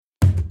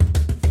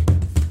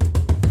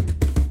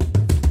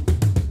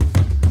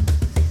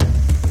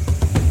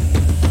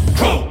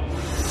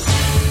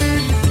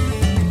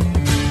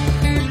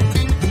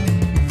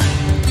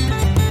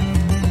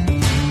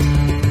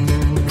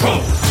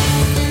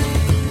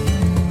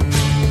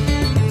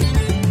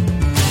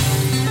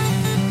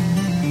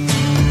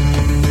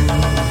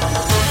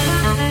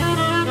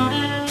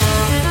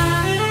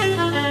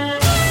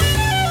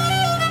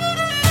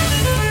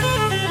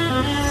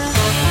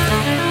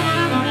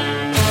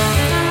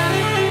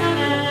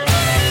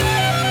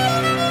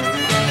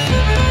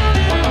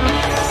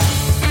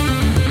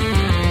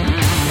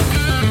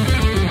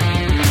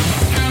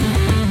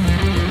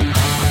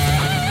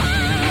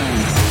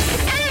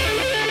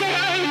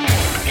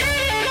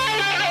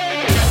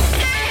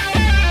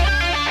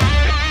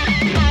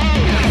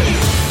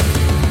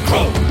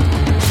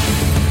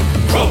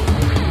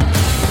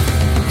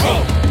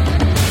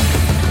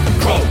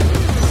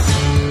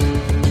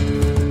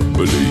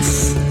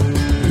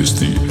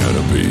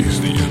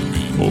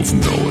of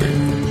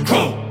knowing.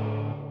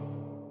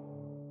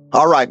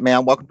 All right,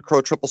 man. Welcome to Crow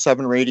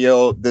 777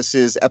 Radio. This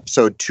is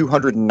episode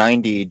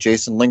 290.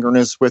 Jason Lingren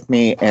is with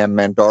me and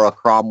Mandara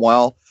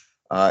Cromwell.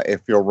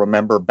 If you'll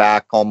remember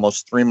back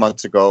almost 3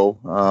 months ago,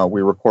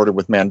 we recorded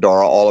with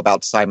Mandara all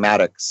about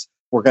cymatics.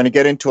 We're going to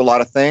get into a lot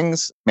of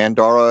things.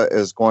 Mandara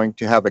is going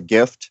to have a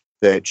gift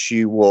that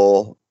she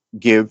will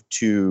give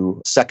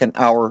to second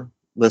hour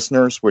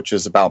listeners, which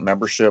is about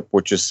membership,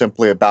 which is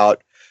simply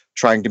about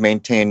trying to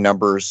maintain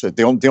numbers.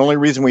 The only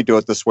reason we do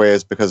it this way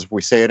is because if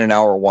we say it in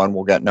hour one,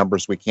 we'll get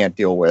numbers we can't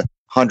deal with.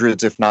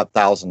 Hundreds, if not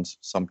thousands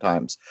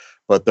sometimes.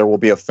 But there will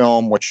be a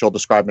film, which she'll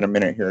describe in a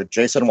minute here.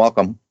 Jason,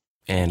 welcome.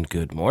 And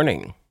good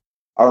morning.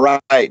 All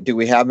right. Do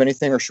we have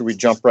anything or should we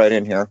jump right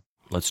in here?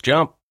 Let's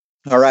jump.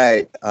 All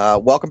right.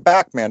 Welcome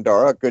back,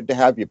 Mandara. Good to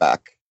have you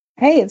back.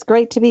 Hey, it's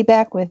great to be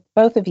back with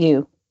both of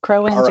you,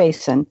 Crow and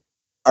Jason.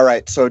 All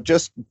right. So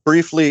just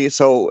briefly,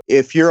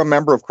 if you're a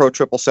member of Crow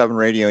 777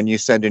 Radio and you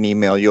send an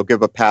email, you'll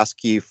give a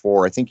passkey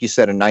for, I think you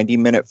said a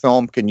 90-minute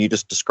film. Can you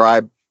just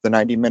describe the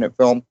 90-minute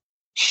film?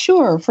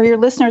 Sure. For your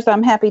listeners,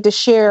 I'm happy to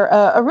share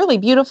a really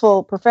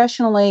beautiful,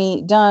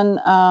 professionally done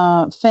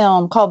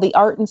film called The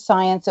Art and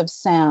Science of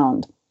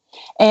Sound.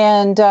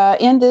 And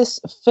in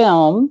this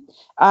film,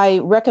 I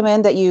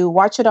recommend that you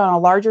watch it on a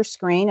larger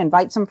screen,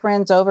 invite some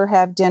friends over,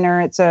 have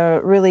dinner. It's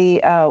a really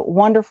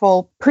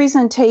wonderful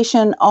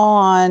presentation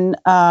on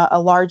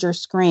a larger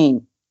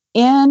screen.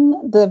 In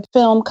the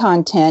film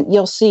content,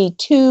 you'll see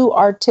two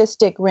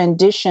artistic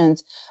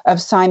renditions of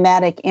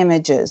cymatic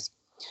images.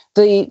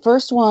 The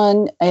first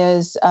one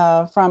is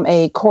from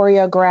a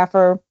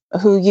choreographer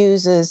who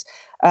uses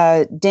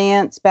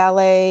dance,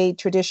 ballet,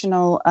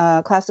 traditional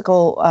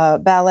classical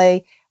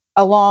ballet,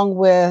 along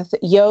with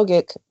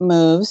yogic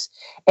moves.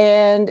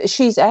 And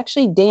she's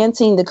actually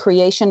dancing the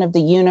creation of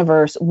the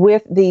universe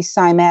with these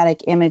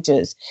cymatic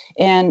images.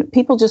 And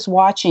people just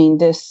watching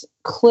this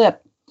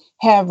clip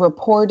have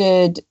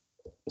reported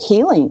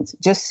healings,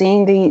 just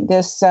seeing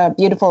this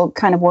beautiful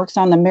kind of works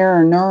on the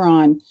mirror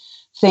neuron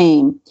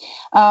theme.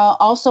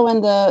 Also in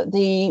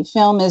the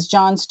film is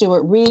John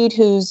Stuart Reid,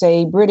 who's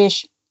a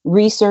British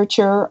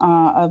researcher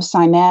of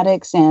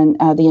cymatics and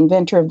the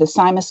inventor of the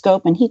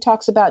cymoscope. And he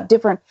talks about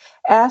different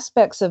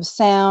aspects of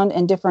sound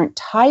and different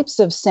types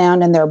of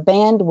sound and their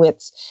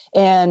bandwidths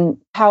and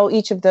how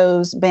each of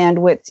those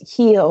bandwidths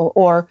heal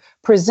or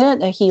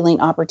present a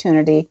healing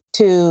opportunity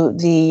to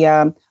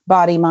the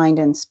body, mind,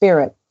 and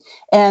spirit.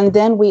 And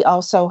then we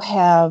also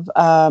have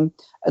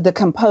the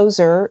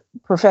composer,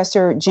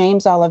 Professor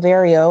James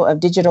Oliverio of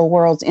Digital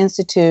Worlds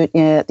Institute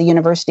at the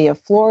University of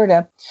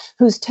Florida,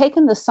 who's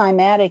taken the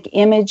cymatic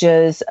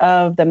images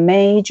of the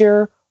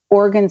major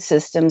organ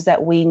systems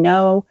that we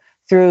know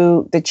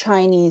through the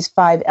Chinese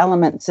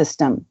 5-element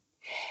system.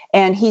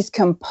 And he's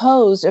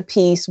composed a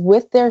piece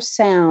with their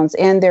sounds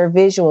and their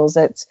visuals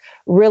that's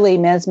really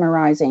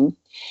mesmerizing.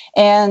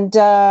 And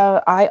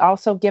I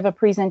also give a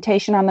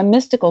presentation on the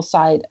mystical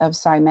side of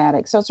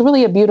cymatics. So it's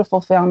really a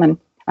beautiful film, and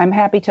I'm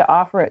happy to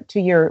offer it to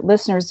your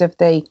listeners if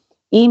they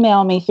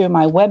email me through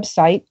my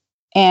website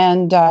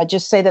and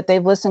just say that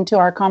they've listened to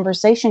our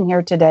conversation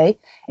here today,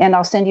 and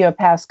I'll send you a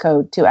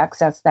passcode to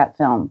access that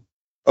film.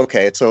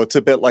 Okay, so it's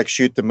a bit like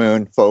Shoot the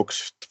Moon,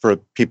 folks. For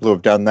people who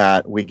have done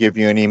that, we give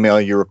you an email,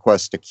 you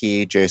request a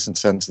key, Jason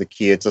sends the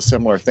key. It's a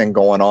similar thing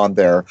going on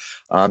there.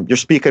 You're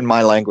speaking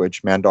my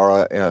language,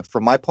 Mandara.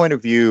 From my point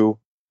of view,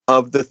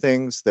 of the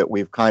things that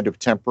we've kind of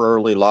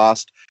temporarily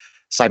lost,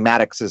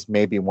 cymatics is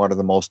maybe one of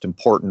the most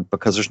important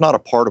because there's not a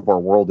part of our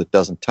world it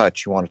doesn't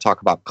touch. You want to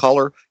talk about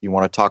color, you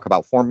want to talk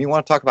about form, you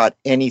want to talk about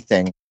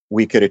anything.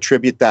 We could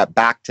attribute that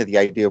back to the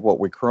idea of what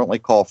we currently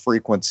call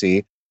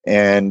frequency.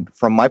 And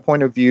from my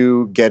point of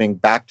view, getting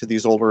back to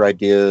these older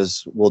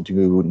ideas will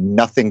do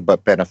nothing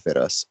but benefit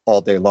us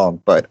all day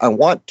long. But I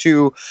want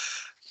to,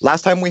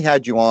 last time we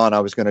had you on, I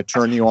was going to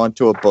turn you on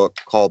to a book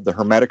called The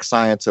Hermetic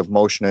Science of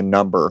Motion and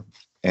Number.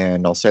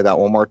 And I'll say that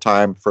one more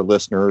time for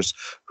listeners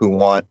who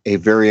want a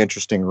very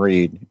interesting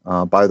read.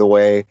 By the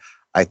way,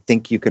 I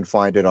think you can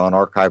find it on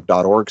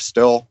archive.org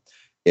still.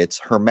 It's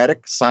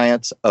Hermetic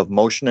Science of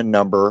Motion and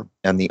Number,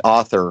 and the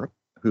author,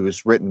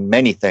 who's written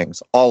many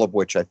things, all of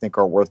which I think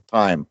are worth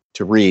time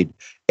to read,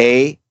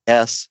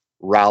 A.S.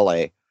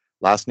 Raleigh.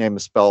 Last name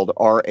is spelled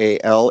Raleigh,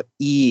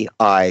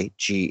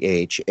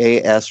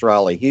 A.S.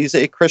 Raleigh. He's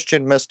a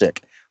Christian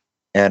mystic,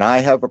 and I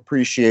have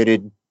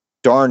appreciated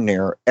darn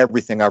near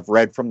everything I've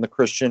read from the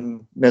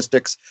Christian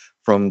mystics,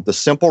 from the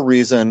simple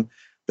reason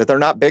that they're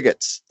not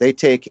bigots. They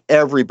take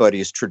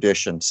everybody's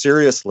tradition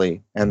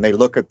seriously, and they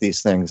look at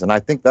these things. And I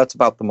think that's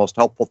about the most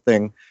helpful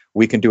thing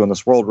we can do in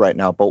this world right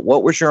now. But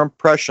what was your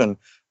impression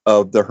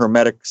of the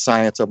Hermetic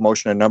Science of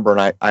Motion and Number?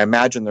 And I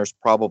imagine there's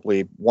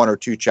probably one or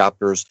two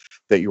chapters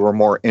that you were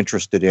more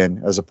interested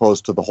in as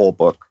opposed to the whole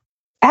book.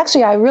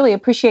 Actually, I really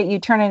appreciate you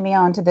turning me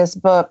on to this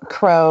book,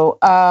 Crow.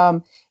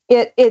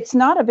 It's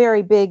not a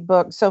very big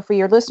book. So for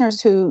your listeners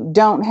who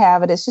don't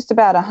have it, it's just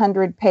about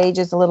 100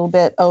 pages, a little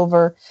bit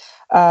over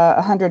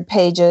 100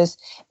 pages.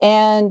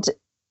 And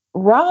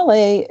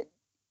Raleigh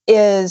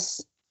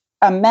is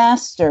a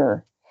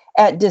master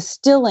at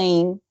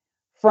distilling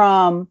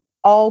from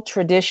all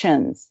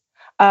traditions.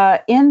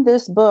 In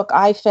this book,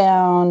 I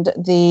found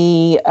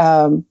the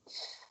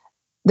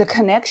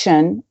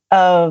connection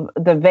of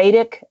the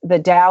Vedic, the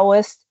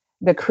Taoist,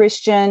 the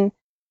Christian,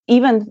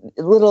 even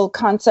little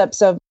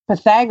concepts of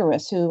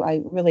Pythagoras, who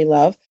I really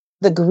love,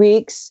 the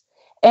Greeks,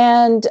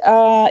 and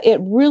it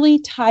really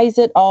ties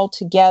it all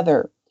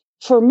together.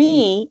 For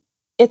me,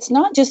 it's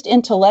not just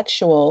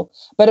intellectual,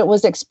 but it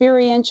was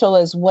experiential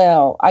as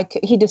well.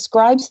 He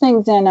describes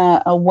things in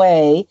a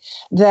way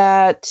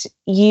that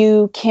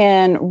you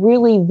can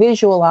really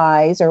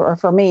visualize, or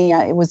for me,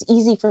 it was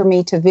easy for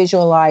me to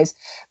visualize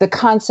the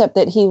concept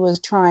that he was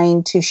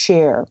trying to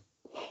share.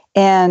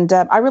 And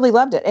I really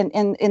loved it.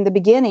 And in the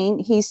beginning,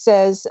 he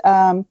says,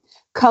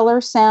 color,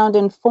 sound,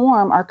 and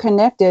form are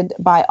connected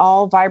by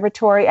all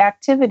vibratory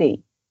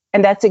activity.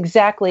 And that's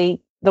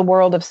exactly the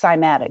world of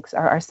cymatics,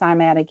 our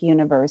cymatic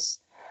universe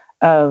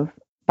of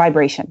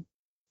vibration.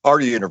 Our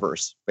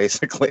universe,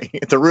 basically,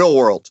 the real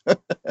world.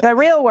 The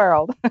real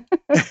world.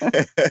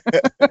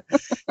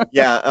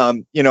 Yeah,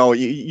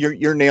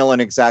 you're nailing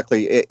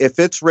exactly. If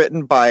it's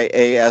written by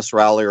A.S.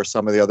 Rowley or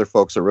some of the other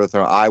folks that wrote it,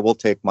 I will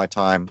take my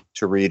time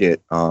to read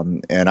it.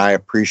 And I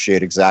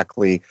appreciate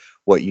exactly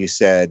what you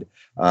said.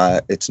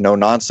 It's no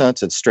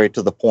nonsense. It's straight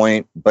to the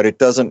point, but it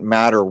doesn't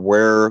matter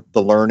where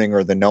the learning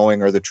or the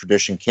knowing or the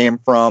tradition came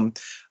from.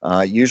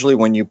 Usually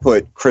when you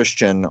put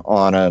Christian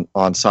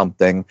on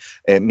something,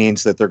 it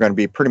means that they're going to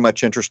be pretty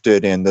much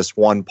interested in this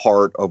one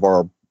part of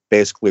our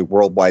basically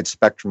worldwide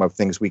spectrum of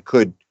things we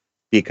could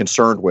be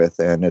concerned with.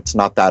 And it's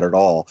not that at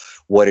all.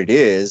 What it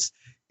is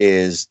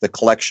the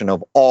collection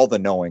of all the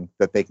knowing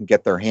that they can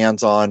get their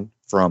hands on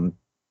from,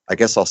 I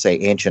guess I'll say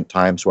ancient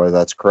times, whether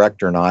that's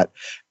correct or not,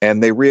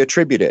 and they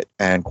reattribute it.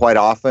 And quite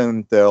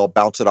often they'll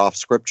bounce it off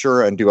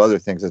scripture and do other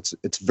things.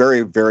 It's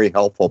very, very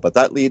helpful. But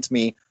that leads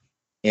me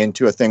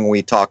into a thing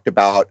we talked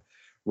about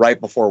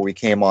right before we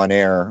came on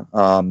air.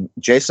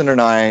 Jason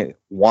and I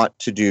want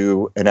to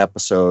do an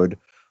episode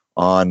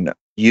on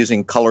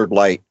using colored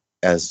light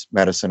as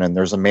medicine. And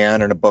there's a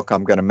man in a book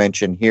I'm going to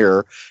mention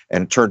here,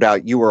 and it turned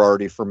out you were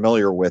already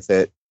familiar with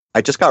it.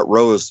 I just got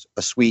Rose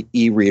a sweet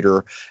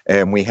e-reader,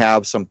 and we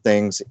have some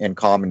things in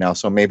common now.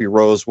 So maybe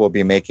Rose will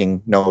be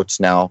making notes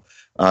now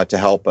to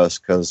help us,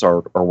 because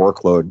our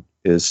workload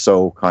is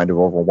so kind of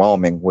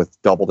overwhelming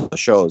with double the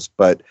shows.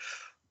 But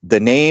the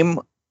name,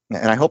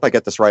 and I hope I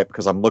get this right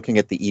because I'm looking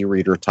at the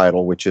e-reader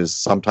title, which is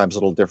sometimes a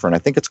little different. I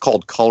think it's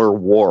called Color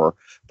War,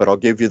 but I'll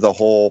give you the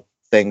whole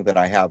thing that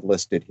I have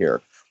listed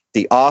here.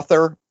 The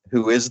author,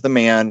 who is the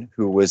man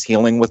who was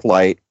healing with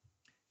light,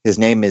 his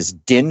name is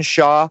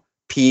Dinshaw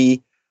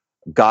P.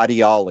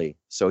 Ghadiali.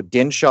 So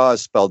Dinshaw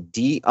is spelled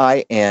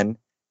Dinshan,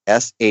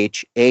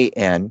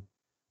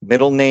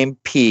 middle name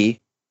P,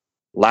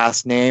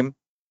 last name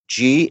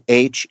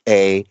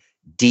Ghadiali.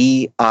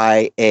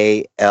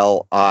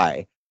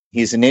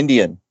 He's an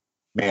Indian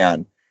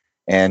man.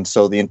 And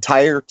so the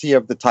entirety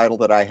of the title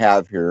that I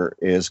have here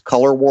is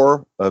Color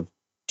War of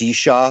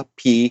Dinshaw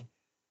P.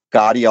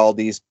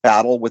 Ghadiali's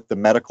battle with the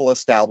medical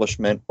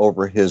establishment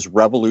over his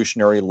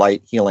revolutionary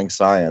light healing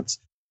science.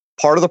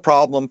 Part of the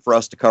problem for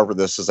us to cover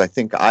this is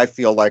I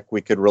feel like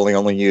we could really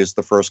only use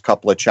the first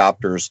couple of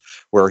chapters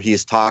where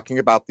he's talking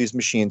about these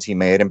machines he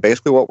made. And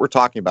basically what we're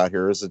talking about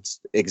here is it's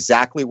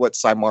exactly what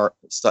Mandara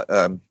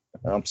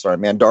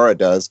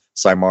does.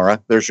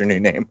 Cymara, there's your new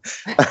name.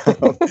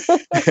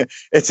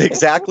 It's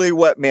exactly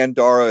what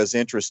Mandara is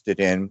interested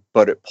in,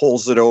 but it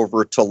pulls it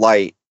over to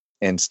light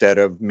instead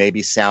of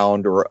maybe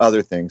sound or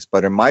other things.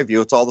 But in my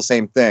view, it's all the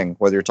same thing.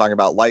 Whether you're talking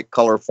about light,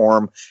 color,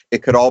 form,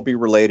 it could all be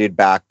related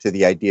back to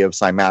the idea of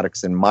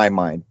cymatics in my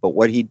mind. But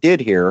what he did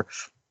here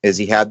is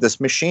he had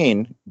this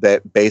machine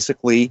that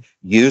basically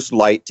used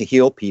light to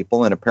heal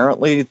people. And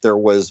apparently there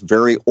was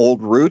very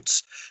old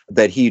roots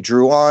that he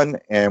drew on.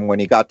 And when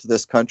he got to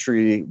this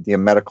country, the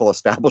medical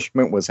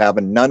establishment was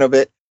having none of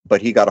it,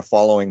 but he got a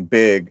following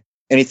big.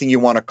 Anything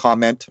you want to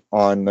comment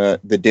on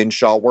the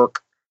Dinshaw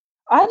work?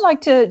 I'd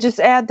like to just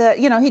add that,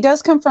 he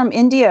does come from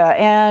India.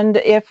 And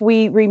if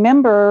we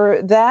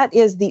remember, that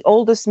is the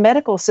oldest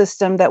medical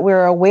system that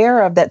we're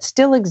aware of that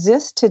still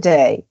exists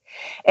today.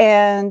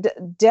 And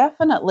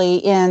definitely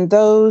in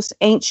those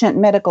ancient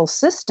medical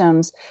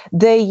systems,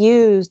 they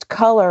used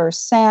color,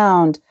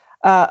 sound,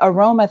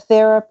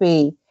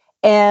 aromatherapy.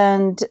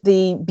 And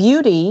the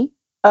beauty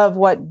of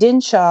what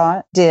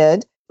Dinshaw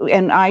did,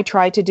 and I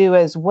try to do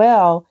as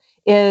well,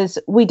 is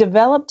we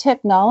develop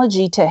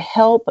technology to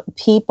help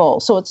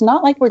people. So it's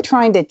not like we're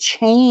trying to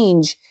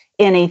change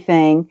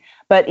anything,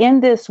 but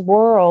in this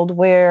world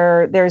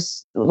where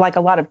there's like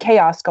a lot of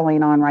chaos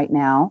going on right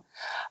now,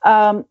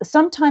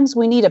 sometimes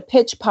we need a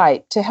pitch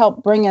pipe to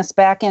help bring us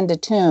back into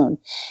tune.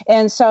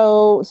 And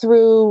so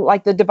through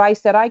like the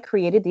device that I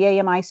created, the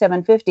AMI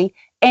 750,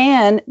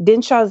 and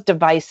Dinshaw's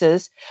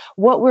devices,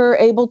 what we're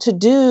able to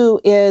do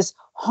is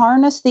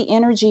harness the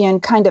energy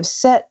and kind of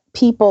set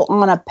people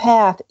on a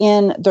path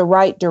in the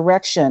right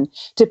direction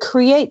to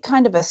create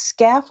kind of a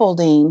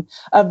scaffolding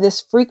of this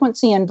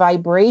frequency and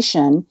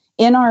vibration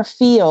in our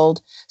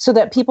field so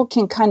that people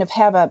can kind of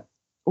have a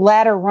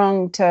ladder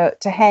rung to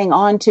hang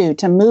on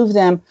to move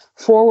them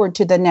forward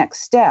to the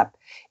next step.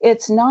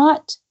 It's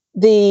not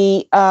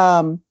the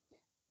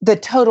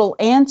total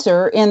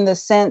answer in the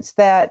sense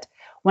that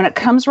when it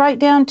comes right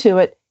down to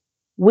it,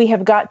 we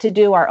have got to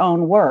do our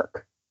own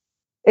work.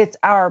 It's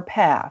our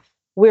path.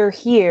 We're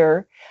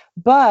here,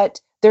 but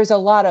there's a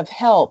lot of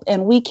help,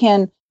 and we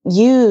can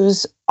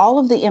use all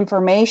of the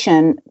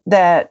information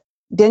that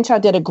Dinshaw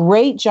did a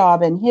great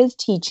job in his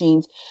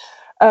teachings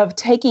of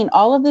taking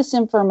all of this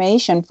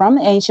information from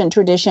the ancient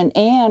tradition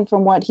and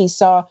from what he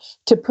saw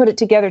to put it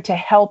together to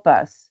help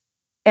us.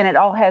 And it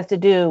all has to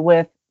do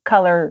with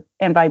color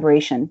and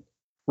vibration.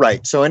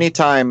 Right. So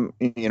anytime,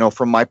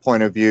 from my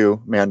point of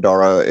view,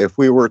 Mandara, if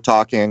we were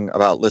talking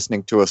about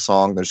listening to a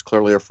song, there's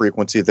clearly a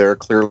frequency there.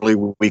 Clearly,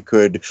 we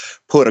could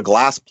put a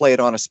glass plate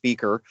on a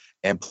speaker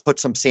and put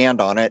some sand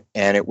on it,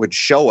 and it would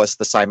show us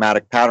the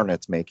cymatic pattern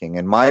it's making.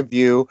 In my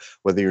view,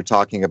 whether you're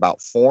talking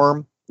about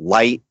form,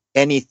 light,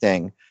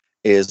 anything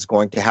is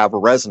going to have a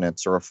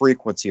resonance or a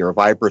frequency or a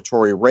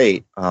vibratory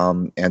rate.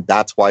 And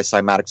that's why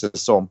cymatics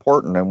is so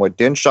important. And what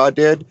Dinshaw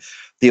did,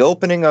 the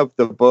opening of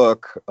the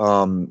book,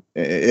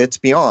 it's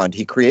beyond.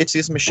 He creates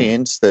these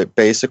machines that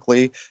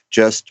basically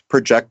just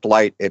project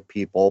light at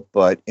people.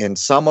 But in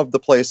some of the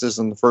places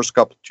in the first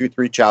couple,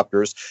 2-3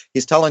 chapters,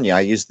 he's telling you,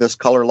 I use this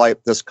color light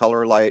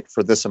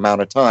for this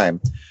amount of time.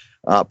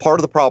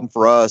 Part of the problem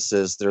for us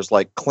is there's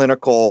like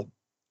clinical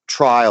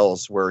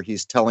trials where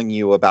he's telling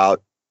you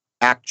about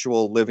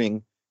actual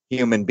living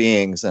human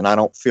beings. And I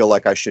don't feel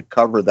like I should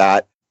cover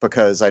that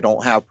because I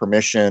don't have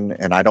permission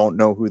and I don't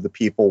know who the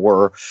people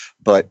were.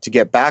 But to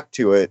get back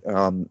to it,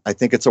 I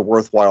think it's a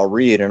worthwhile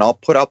read. And I'll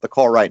put out the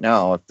call right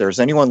now. If there's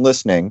anyone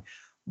listening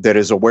that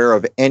is aware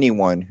of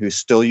anyone who's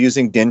still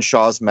using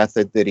Dinshaw's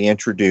method that he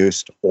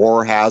introduced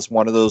or has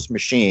one of those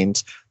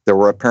machines, there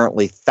were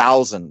apparently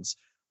thousands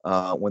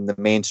when the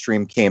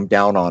mainstream came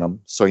down on them.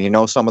 So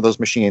some of those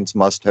machines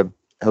must have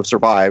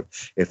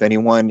survived. If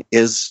anyone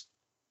is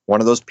one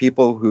of those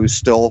people who's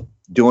still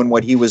doing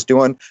what he was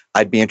doing,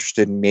 I'd be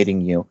interested in meeting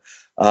you.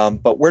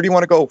 But where do you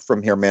want to go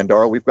from here,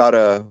 Mandara? We've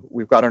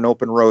got an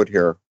open road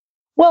here.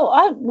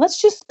 Well,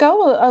 let's just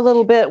go a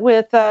little bit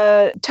with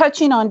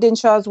touching on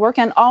Dinshaw's work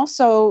and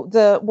also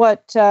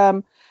what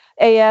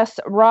A.S.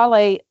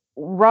 Raleigh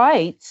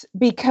writes,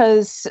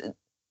 because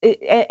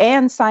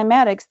and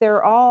cymatics,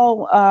 they're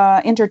all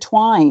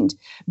intertwined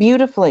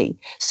beautifully.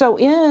 So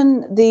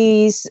in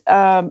these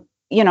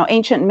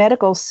ancient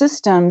medical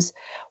systems,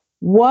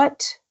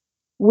 what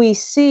we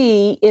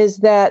see is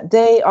that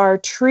they are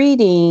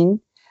treating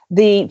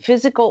the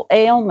physical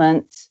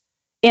ailments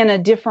in a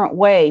different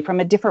way, from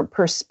a different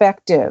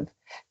perspective.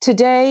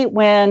 Today,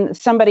 when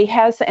somebody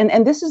has,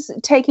 and this is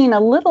taking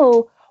a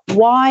little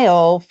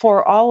while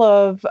for all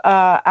of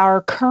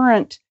our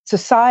current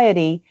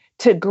society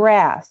to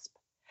grasp,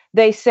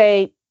 they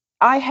say,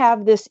 I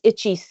have this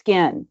itchy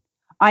skin.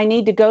 I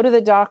need to go to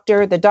the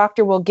doctor. The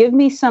doctor will give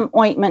me some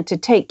ointment to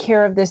take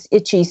care of this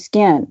itchy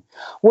skin.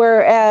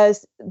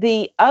 Whereas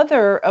the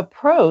other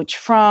approach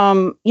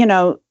from,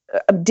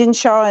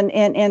 Dinshaw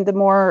and the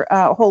more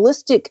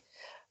holistic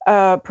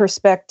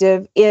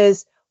perspective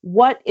is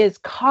what is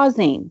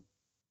causing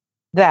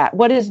that?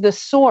 What is the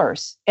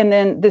source? And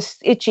then this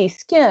itchy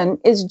skin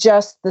is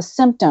just the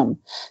symptom.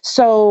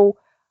 So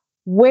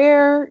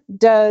where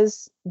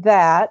does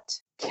that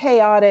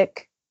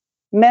chaotic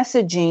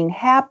messaging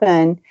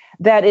happen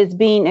that is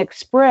being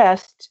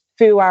expressed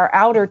through our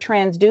outer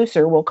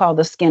transducer? We'll call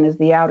the skin as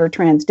the outer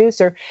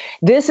transducer.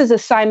 This is a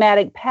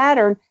cymatic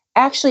pattern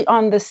actually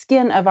on the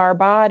skin of our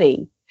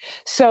body.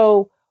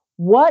 So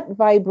what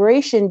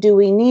vibration do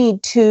we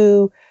need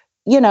to,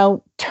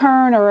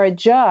 turn or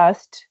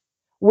adjust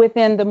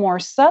within the more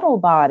subtle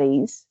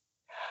bodies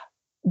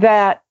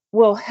that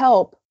will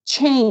help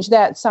change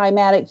that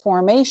cymatic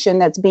formation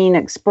that's being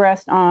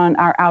expressed on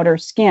our outer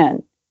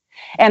skin?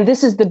 And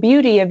this is the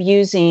beauty of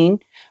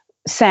using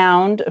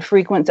sound,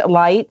 frequency,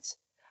 lights.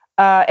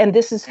 And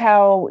this is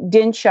how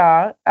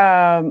Dinshaw,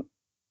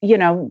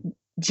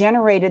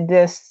 generated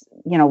this,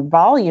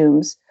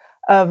 volumes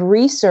of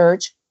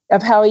research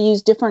of how he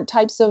used different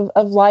types of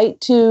light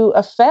to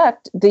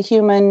affect the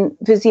human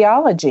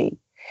physiology.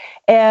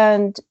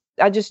 And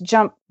I just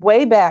jump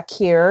way back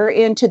here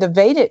into the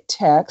Vedic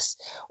texts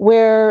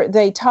where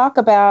they talk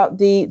about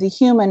the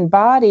human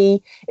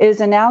body is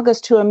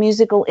analogous to a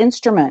musical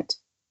instrument,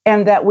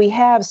 and that we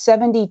have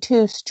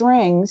 72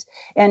 strings,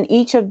 and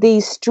each of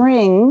these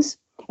strings,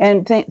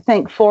 and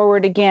think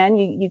forward again,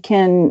 you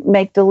can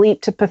make the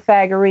leap to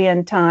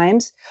Pythagorean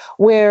times,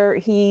 where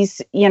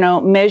he's,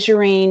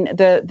 measuring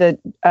the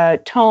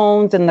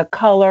tones and the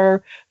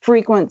color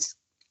frequencies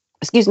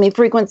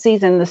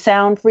and the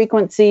sound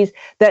frequencies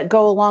that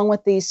go along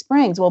with these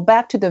springs. Well,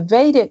 back to the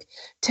Vedic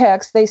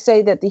text, they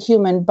say that the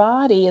human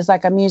body is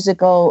like a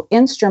musical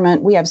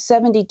instrument. We have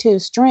 72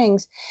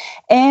 strings,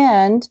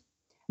 and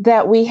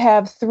that we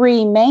have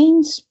 3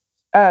 main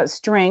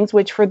strings,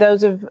 which for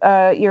those of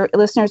your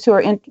listeners who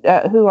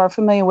are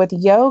familiar with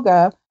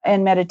yoga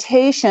and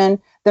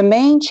meditation, the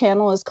main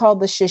channel is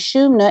called the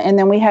Sushumna, and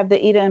then we have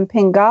the Ida and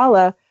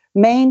Pingala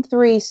main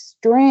three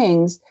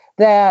strings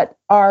that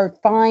are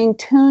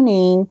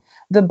fine-tuning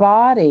the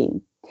body.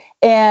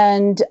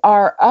 And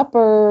our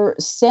upper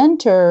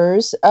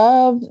centers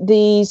of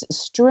these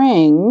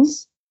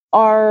strings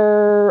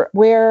are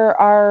where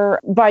our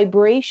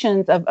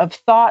vibrations of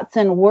thoughts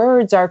and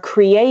words are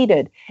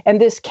created. And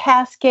this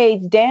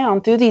cascades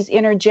down through these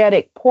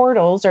energetic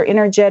portals or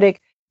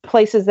energetic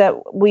places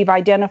that we've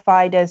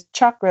identified as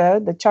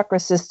chakra, the chakra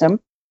system.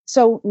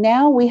 So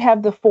now we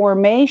have the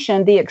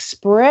formation, the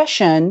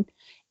expression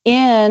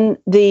in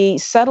the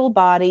subtle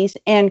bodies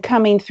and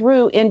coming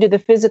through into the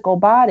physical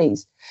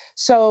bodies.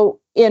 So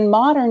in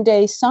modern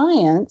day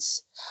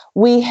science,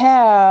 we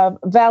have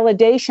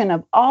validation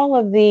of all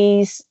of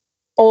these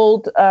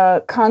old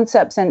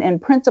concepts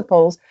and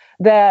principles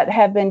that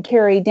have been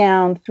carried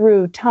down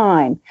through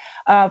time.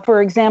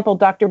 For example,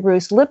 Dr.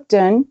 Bruce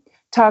Lipton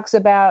talks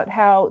about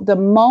how the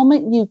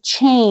moment you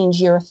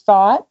change your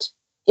thought,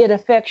 it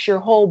affects your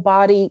whole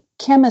body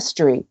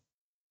chemistry.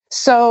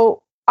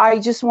 So I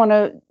just want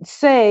to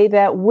say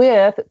that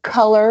with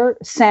color,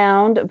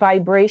 sound,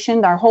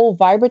 vibration, our whole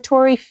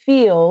vibratory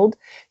field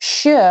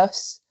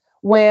shifts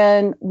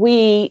when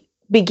we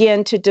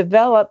begin to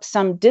develop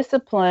some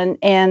discipline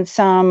and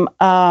some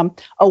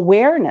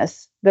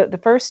awareness. The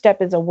first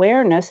step is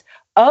awareness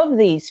of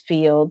these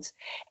fields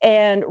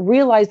and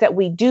realize that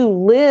we do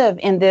live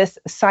in this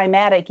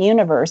cymatic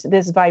universe,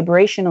 this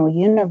vibrational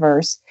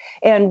universe,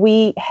 and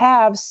we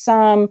have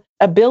some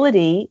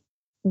ability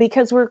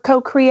because we're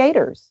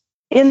co-creators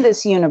in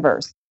this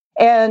universe.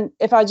 And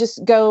if I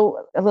just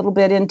go a little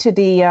bit into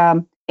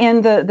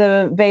in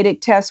the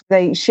Vedic text,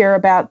 they share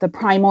about the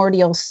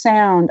primordial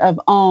sound of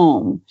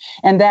Om,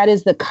 and that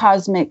is the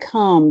cosmic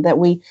hum that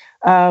we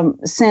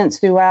sense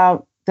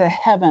throughout the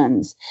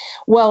heavens.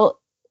 Well,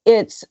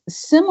 it's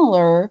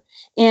similar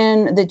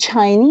in the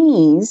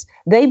Chinese.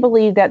 They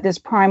believe that this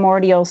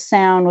primordial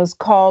sound was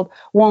called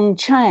Weng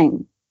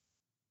Chang.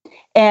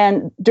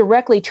 And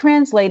directly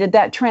translated,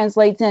 that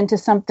translates into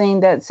something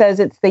that says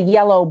it's the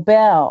yellow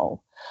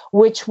bell,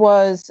 which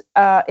was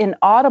an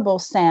audible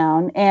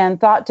sound and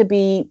thought to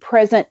be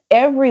present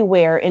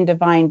everywhere in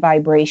divine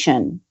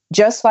vibration.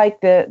 Just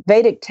like the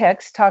Vedic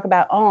texts talk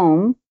about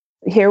Om,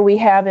 here we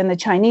have in the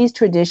Chinese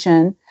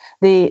tradition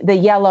the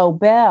yellow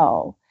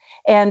bell.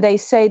 And they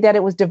say that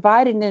it was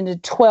divided into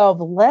 12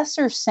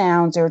 lesser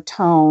sounds or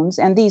tones.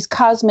 And these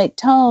cosmic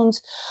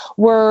tones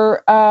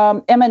were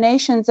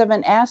emanations of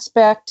an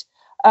aspect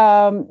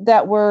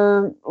that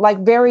were like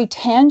very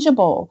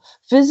tangible,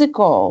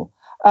 physical,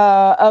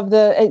 of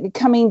the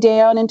coming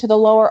down into the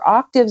lower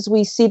octaves.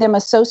 We see them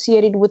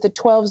associated with the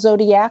 12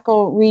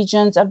 zodiacal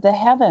regions of the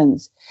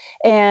heavens,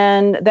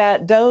 and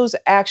that those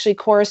actually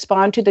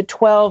correspond to the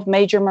 12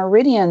 major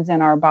meridians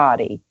in our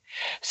body.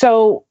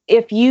 So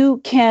if you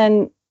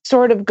can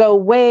sort of go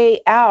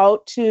way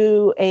out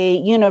to a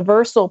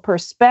universal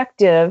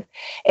perspective,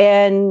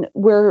 and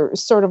we're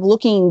sort of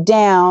looking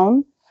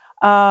down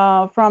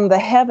from the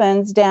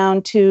heavens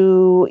down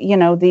to,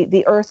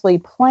 the earthly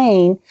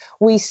plane,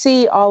 we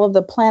see all of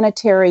the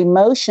planetary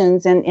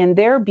motions and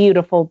their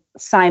beautiful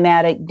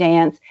cymatic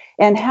dance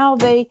and how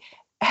they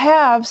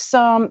have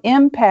some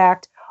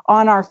impact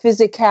on our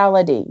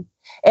physicality.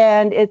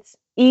 And it's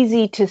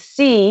easy to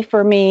see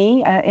for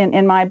me,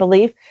 in my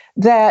belief,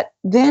 that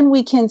then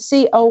we can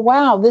see, oh,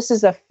 wow, this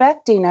is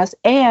affecting us.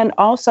 And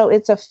also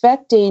it's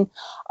affecting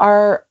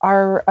our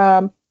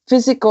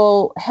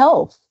physical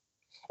health,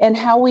 and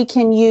how we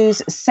can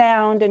use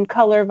sound and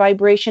color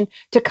vibration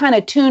to kind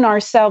of tune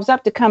ourselves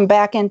up to come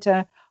back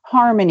into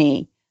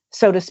harmony,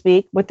 so to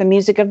speak, with the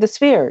music of the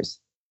spheres.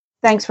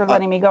 Thanks for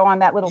letting me go on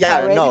that little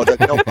tirade. No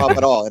problem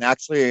at all. And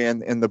actually,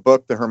 in the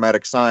book, The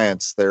Hermetic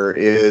Science, there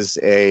is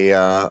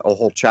a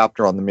whole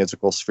chapter on the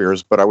musical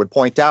spheres. But I would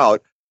point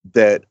out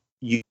that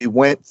you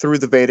went through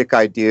the Vedic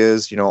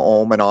ideas,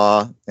 Om and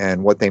Ah,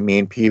 and what they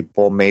mean.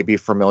 People may be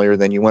familiar.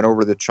 Then you went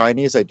over the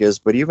Chinese ideas,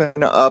 but even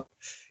up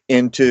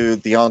into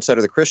the onset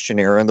of the Christian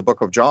era, in the book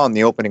of John,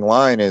 the opening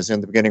line is,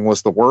 in the beginning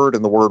was the Word,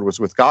 and the Word was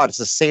with God. It's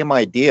the same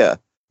idea.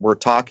 We're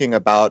talking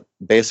about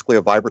basically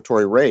a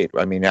vibratory rate.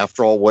 I mean,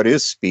 after all, what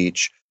is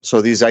speech?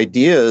 So these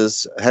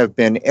ideas have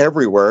been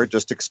everywhere,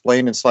 just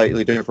explained in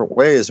slightly different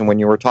ways. And when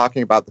you were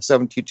talking about the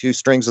 72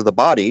 strings of the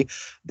body,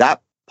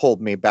 that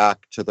pulled me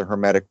back to the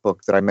Hermetic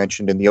book that I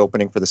mentioned in the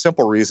opening, for the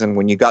simple reason,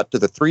 when you got to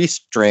the 3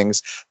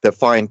 strings that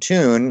fine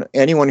tune,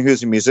 anyone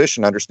who's a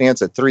musician understands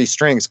that 3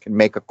 strings can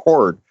make a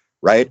chord,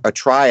 right? A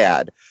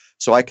triad.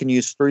 So I can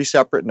use 3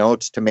 separate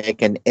notes to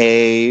make an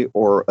A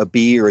or a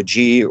B or a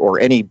G or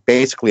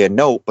basically a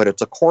note, but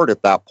it's a chord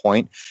at that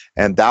point.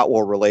 And that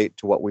will relate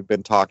to what we've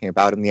been talking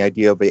about in the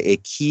idea of a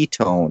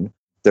ketone.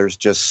 There's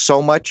just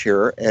so much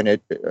here. And I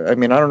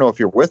don't know if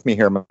you're with me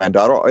here,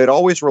 Amanda. It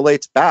always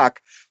relates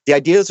back. The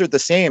ideas are the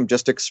same,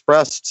 just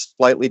expressed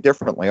slightly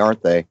differently,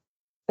 aren't they?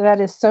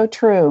 That is so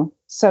true.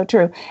 So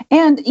true.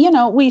 And,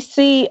 we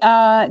see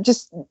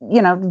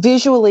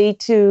visually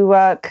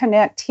to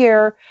connect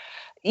here,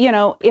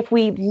 if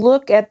we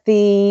look at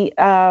the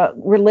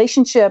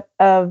relationship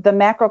of the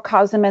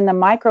macrocosm and the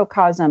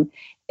microcosm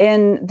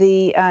in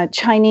the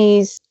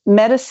Chinese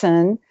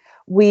medicine,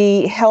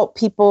 we help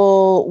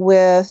people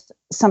with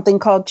something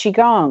called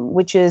Qigong,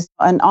 which is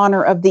an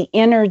honor of the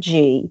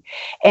energy,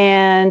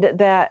 and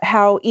that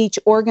how each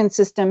organ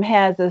system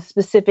has a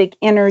specific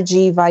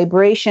energy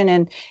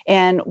vibration.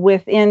 And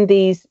within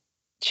these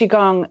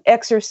Qigong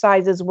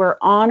exercises, we're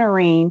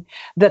honoring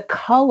the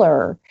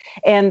color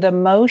and the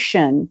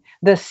motion,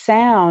 the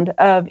sound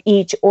of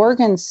each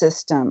organ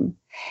system.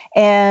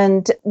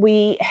 And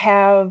we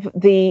have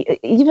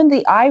even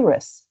the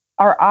iris,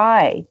 our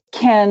eye,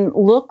 can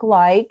look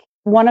like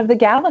one of the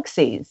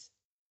galaxies.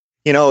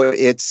 I'm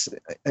going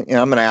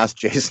to ask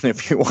Jason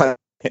if you want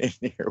in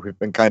here. We've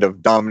been kind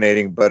of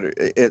dominating, but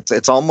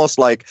it's almost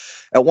like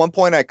at one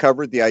point I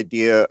covered the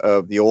idea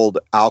of the old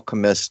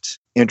alchemist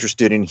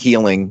interested in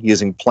healing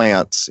using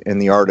plants in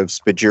the art of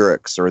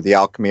spagyrics, or the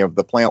alchemy of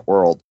the plant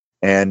world.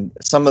 And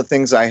some of the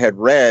things I had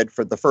read,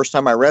 for the first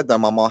time I read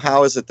them, I'm like,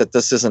 how is it that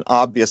this isn't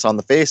obvious on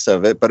the face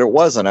of it? But it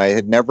wasn't. I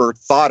had never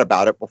thought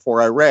about it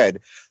before I read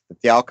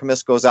that the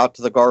alchemist goes out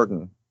to the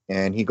garden,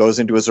 and he goes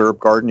into his herb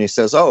garden. He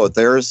says, oh,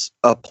 there's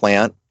a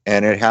plant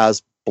and it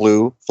has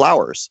blue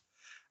flowers.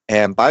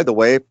 And by the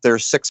way,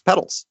 there's 6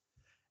 petals.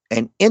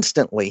 And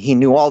instantly he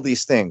knew all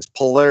these things: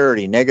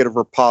 polarity, negative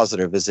or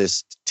positive, is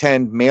this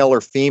tend male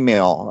or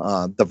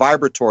female, the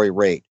vibratory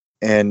rate.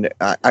 And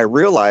I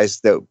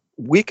realized that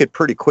we could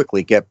pretty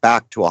quickly get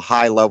back to a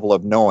high level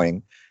of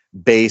knowing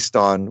based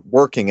on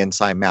working in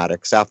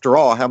cymatics. After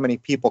all, how many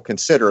people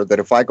consider that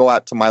if I go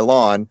out to my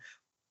lawn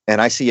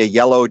and I see a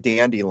yellow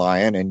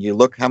dandelion, and you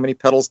look, how many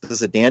petals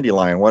does a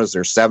dandelion? What is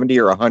there, 70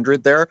 or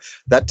 100 there?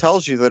 That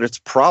tells you that it's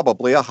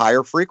probably a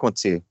higher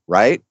frequency,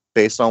 right?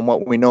 Based on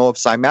what we know of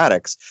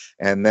cymatics.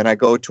 And then I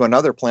go to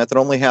another plant that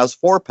only has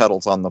 4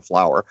 petals on the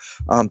flower.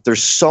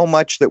 There's so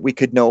much that we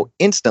could know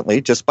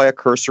instantly just by a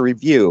cursory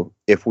view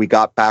if we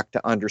got back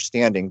to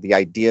understanding the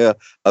idea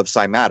of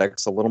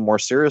cymatics a little more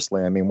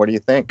seriously. I mean, what do you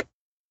think?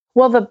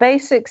 Well, the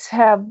basics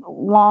have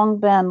long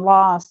been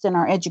lost in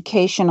our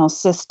educational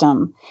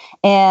system.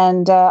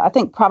 And I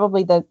think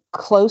probably the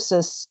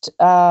closest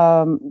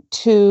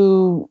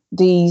to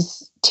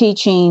these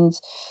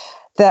teachings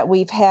that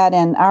we've had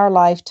in our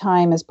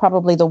lifetime is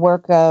probably the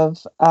work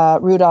of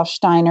Rudolf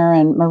Steiner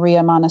and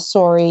Maria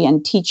Montessori,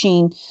 and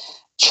teaching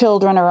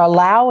children, or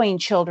allowing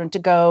children to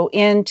go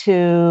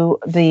into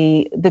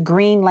the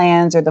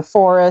greenlands or the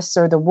forests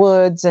or the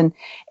woods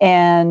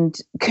and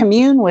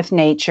commune with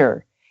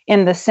nature,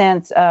 in the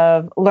sense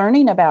of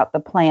learning about the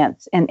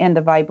plants and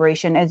the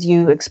vibration. As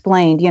you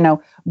explained,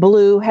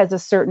 blue has a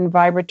certain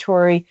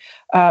vibratory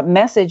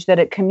message that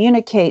it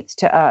communicates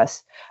to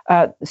us.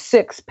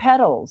 6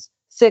 petals.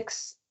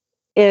 6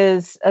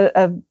 is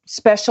a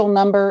special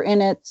number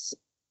in its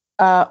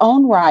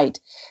own right.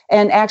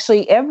 And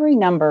actually every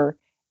number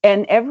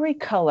and every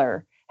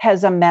color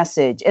has a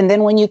message. And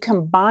then when you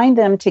combine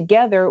them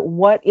together,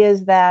 what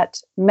is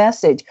that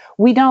message?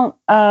 We don't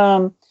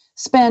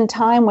spend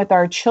time with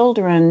our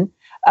children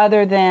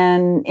other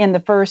than in the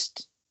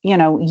first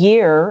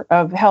year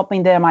of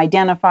helping them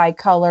identify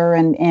color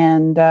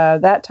and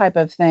that type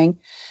of thing,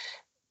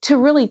 to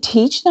really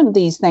teach them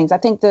these things. I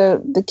think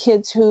the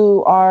kids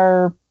who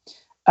are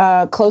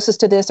closest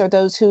to this are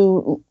those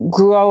who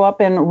grow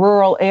up in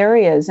rural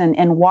areas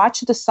and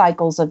watch the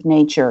cycles of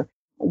nature,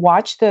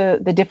 watch the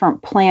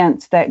different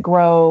plants that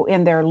grow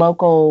in their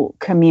local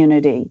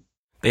community.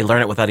 They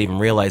learn it without even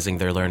realizing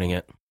they're learning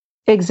it.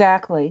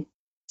 Exactly.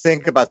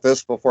 Think about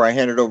this before I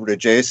hand it over to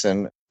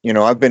Jason.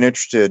 I've been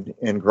interested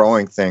in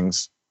growing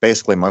things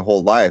basically my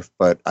whole life,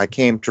 but I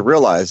came to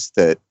realize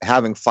that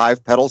having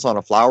 5 petals on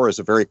a flower is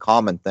a very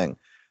common thing.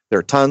 There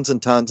are tons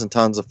and tons and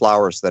tons of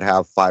flowers that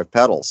have 5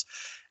 petals.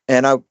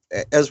 And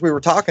as we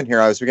were talking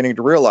here, I was beginning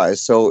to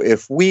realize, so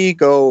if we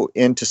go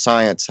into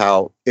science,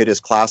 how it is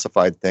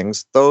classified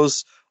things,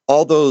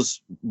 all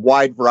those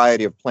wide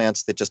variety of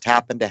plants that just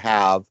happen to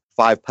have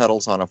 5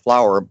 petals on a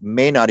flower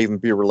may not even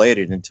be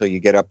related until you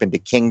get up into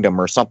kingdom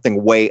or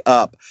something way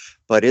up.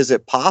 But is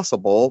it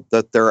possible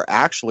that they're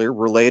actually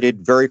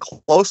related very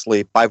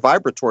closely by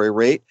vibratory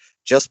rate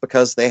just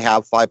because they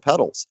have 5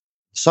 petals?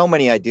 So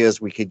many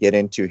ideas we could get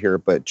into here,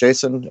 but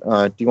Jason,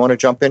 do you want to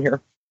jump in here?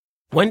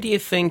 When do you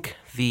think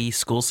the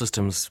school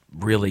systems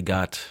really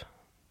got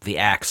the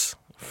axe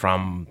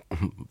from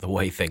the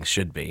way things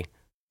should be?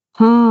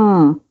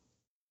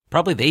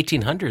 Probably the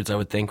 1800s, I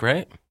would think,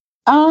 right?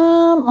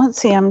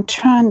 Let's see. I'm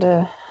trying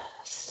to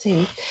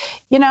see.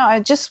 I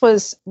just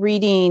was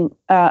reading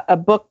a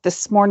book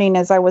this morning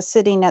as I was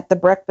sitting at the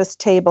breakfast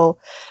table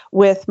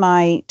with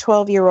my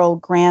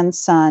 12-year-old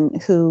grandson,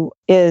 who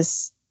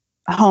is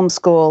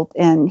homeschooled,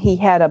 and he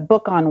had a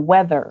book on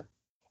weather.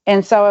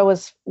 And so I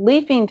was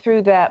leafing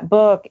through that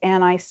book,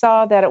 and I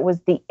saw that it was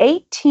the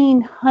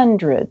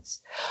 1800s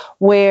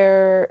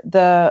where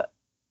the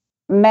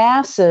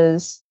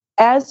masses,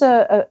 as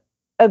a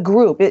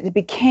group, it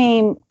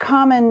became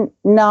common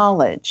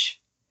knowledge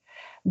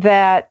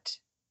that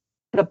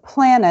the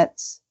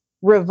planets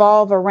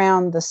revolve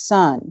around the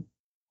sun.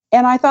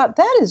 And I thought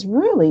that is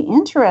really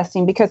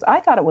interesting, because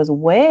I thought it was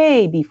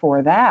way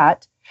before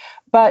that.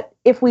 But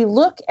if we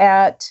look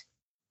at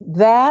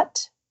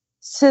that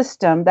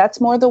system, that's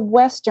more the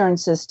Western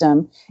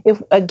system.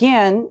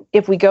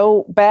 If we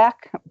go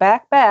back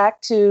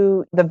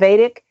to the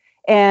Vedic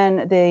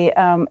and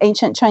the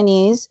ancient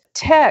Chinese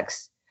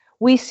texts,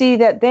 we see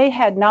that they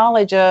had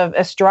knowledge of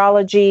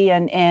astrology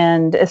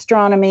and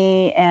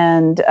astronomy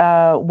and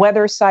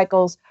weather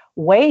cycles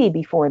way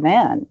before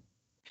then.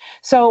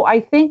 So I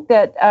think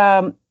that,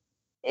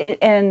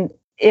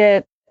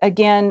 it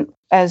again,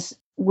 as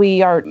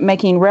we are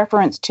making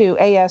reference to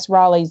A.S.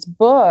 Raleigh's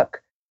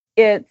book,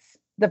 it's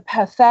the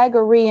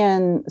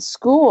Pythagorean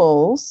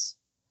schools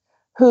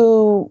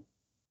who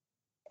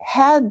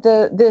had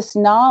this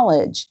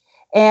knowledge.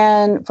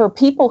 And for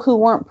people who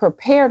weren't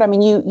prepared, I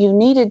mean, you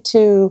needed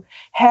to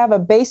have a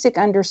basic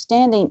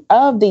understanding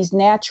of these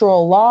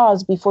natural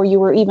laws before you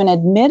were even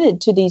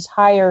admitted to these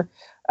higher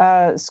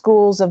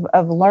schools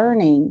of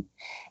learning.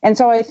 And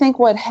so I think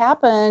what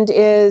happened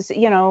is,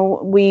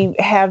 we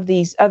have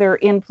these other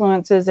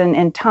influences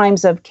and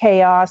times of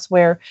chaos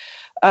where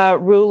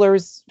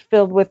rulers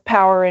filled with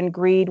power and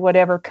greed,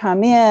 whatever,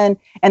 come in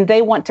and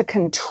they want to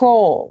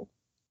control.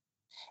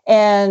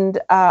 And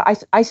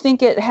I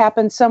think it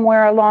happened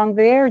somewhere along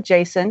there,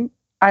 Jason.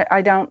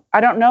 I don't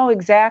know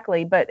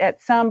exactly, but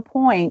at some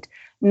point,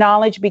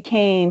 knowledge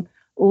became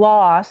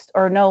lost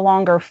or no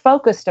longer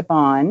focused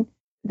upon.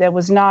 That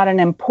was not an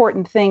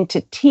important thing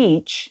to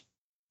teach.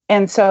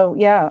 And so,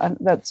 yeah,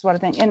 that's what I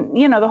think. And,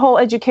 the whole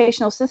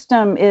educational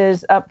system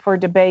is up for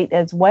debate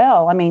as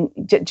well. I mean,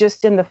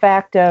 just in the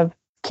fact of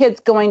kids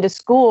going to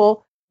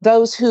school,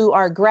 those who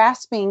are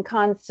grasping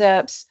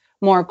concepts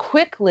more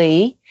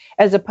quickly,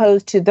 as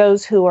opposed to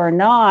those who are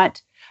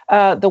not,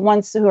 the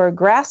ones who are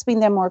grasping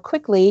them more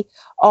quickly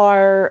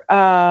are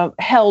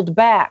held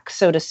back,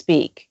 so to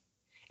speak.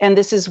 And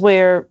this is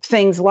where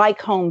things like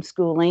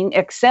homeschooling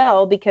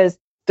excel, because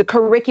the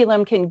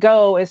curriculum can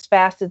go as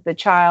fast as the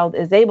child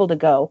is able to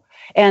go.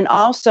 And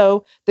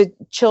also the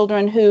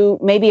children who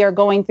maybe are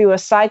going through a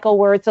cycle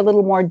where it's a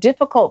little more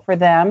difficult for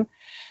them,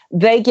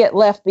 they get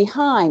left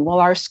behind. Well,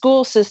 our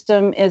school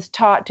system is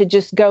taught to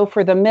just go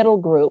for the middle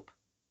group,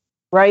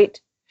 right?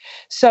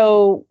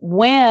 So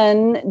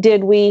when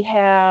did we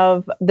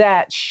have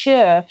that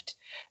shift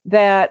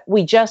that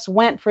we just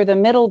went for the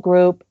middle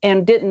group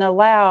and didn't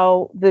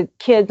allow the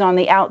kids on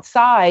the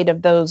outside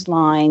of those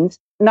lines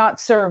not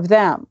serve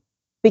them?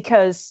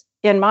 Because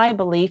in my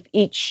belief,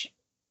 each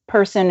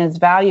person is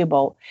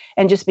valuable.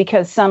 And just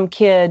because some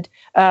kid,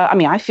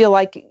 I feel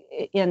like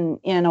in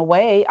a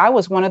way, I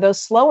was one of those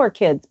slower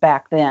kids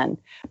back then.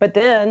 But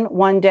then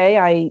one day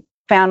I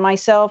found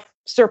myself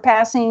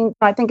surpassing,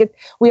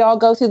 we all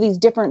go through these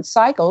different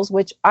cycles,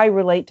 which I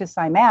relate to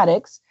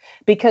cymatics,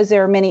 because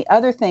there are many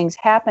other things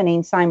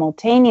happening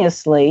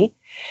simultaneously.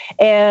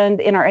 And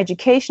in our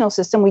educational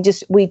system,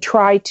 we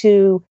try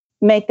to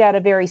make that a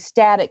very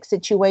static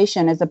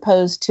situation as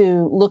opposed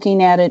to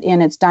looking at it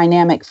in its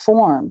dynamic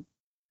form.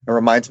 It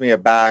reminds me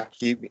of back,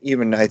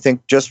 even I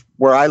think just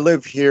where I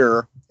live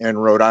here in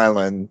Rhode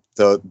Island,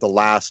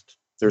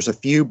 there's a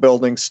few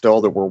buildings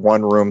still that were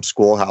one-room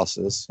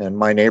schoolhouses. In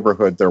my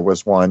neighborhood, there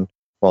was one.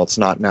 Well, it's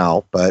not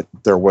now, but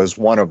there was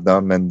one of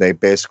them, and they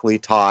basically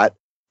taught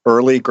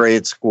early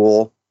grade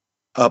school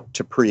up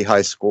to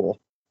pre-high school.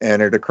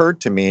 And it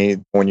occurred to me,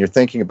 when you're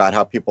thinking about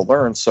how people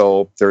learn,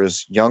 so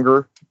there's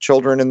younger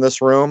children in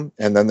this room,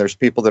 and then there's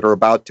people that are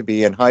about to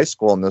be in high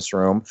school in this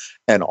room,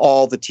 and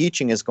all the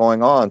teaching is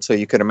going on. So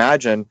you can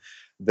imagine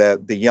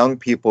that the young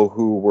people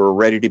who were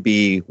ready to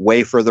be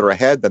way further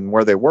ahead than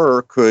where they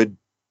were could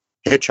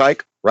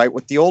hitchhike right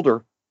with the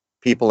older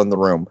people in the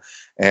room,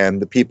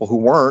 and the people who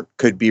weren't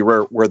could be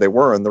where they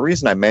were. And the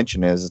reason I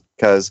mention is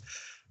because,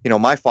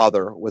 my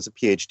father was a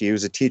PhD. He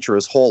was a teacher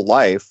his whole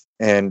life,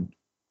 and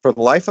for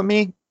the life of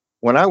me,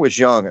 when I was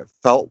young, it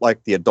felt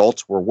like the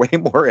adults were way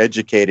more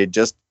educated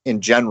just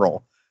in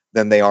general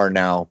than they are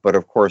now. But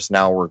of course,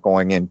 now we're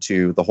going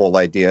into the whole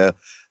idea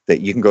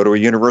that you can go to a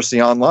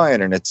university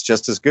online and it's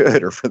just as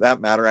good. Or for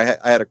that matter, I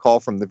had a call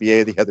from the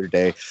VA the other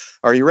day.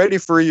 Are you ready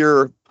for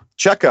your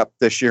checkup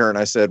this year? And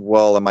I said,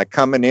 well, am I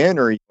coming in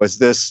or was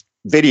this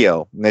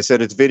video? And they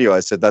said, it's video.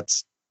 I said,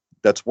 that's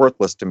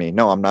worthless to me.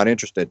 No, I'm not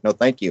interested. No,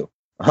 thank you.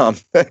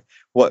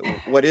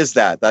 What is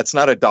that? That's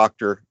not a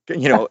doctor,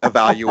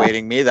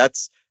 evaluating me.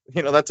 That's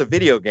a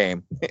video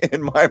game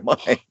in my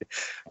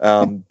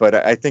mind. But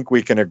I think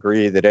we can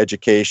agree that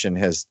education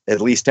has at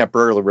least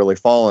temporarily really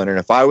fallen. And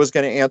if I was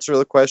going to answer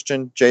the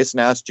question Jason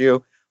asked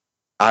you,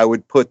 I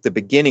would put the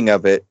beginning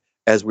of it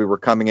as we were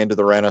coming into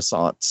the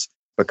Renaissance,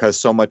 because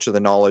so much of the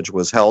knowledge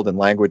was held in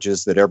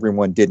languages that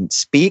everyone didn't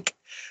speak.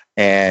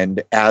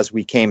 And as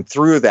we came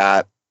through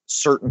that,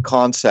 certain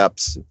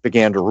concepts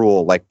began to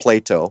rule, like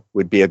Plato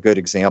would be a good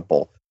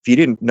example. If you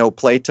didn't know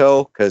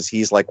Plato, because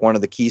he's like one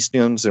of the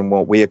keystones in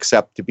what we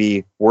accept to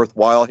be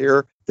worthwhile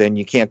here, then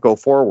you can't go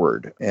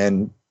forward.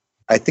 And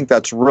I think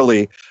that's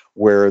really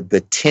where the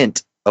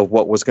tint of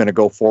what was going to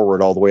go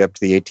forward all the way up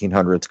to the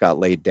 1800s got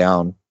laid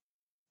down.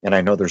 And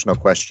I know there's no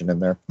question in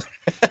there.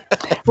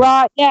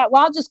 Right. Yeah.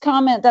 Well, I'll just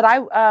comment that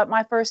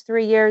my first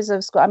 3 years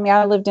of school, I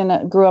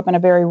mean, grew up in a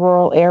very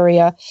rural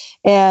area.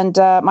 And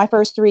my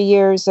first 3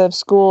 years of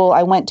school,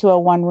 I went to a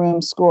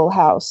one-room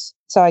schoolhouse.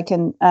 So I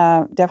can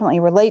definitely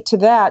relate to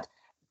that.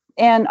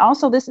 And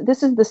also, this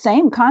is the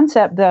same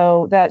concept,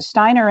 though, that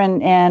Steiner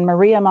and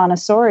Maria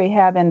Montessori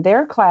have in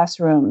their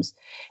classrooms,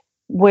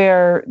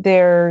 where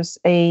there's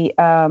a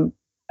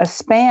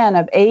span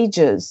of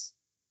ages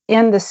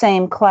in the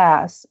same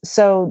class.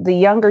 So the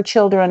younger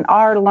children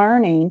are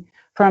learning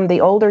from the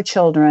older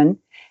children,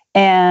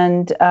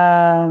 and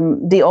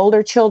the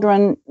older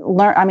children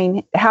learn. I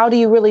mean, how do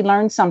you really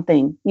learn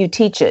something? You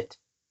teach it.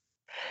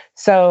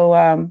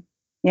 So,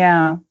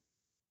 yeah,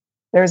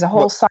 there's a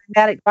whole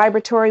cymatic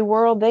vibratory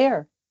world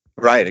there.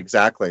 Right,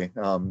 exactly.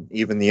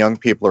 Even the young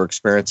people are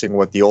experiencing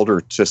what the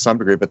older to some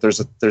degree. But there's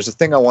a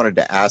thing I wanted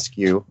to ask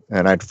you,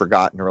 and I'd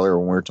forgotten earlier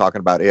when we were talking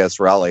about A.S.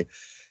 Rowley.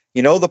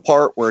 You know the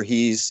part where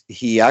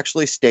he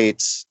actually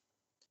states,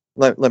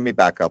 let me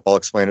back up. I'll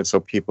explain it so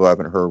people who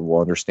haven't heard will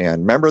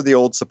understand. Remember the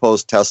old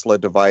supposed Tesla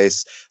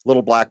device,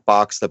 little black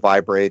box that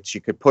vibrates?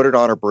 You could put it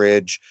on a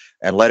bridge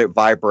and let it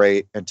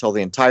vibrate until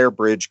the entire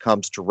bridge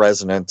comes to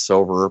resonance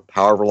over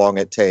however long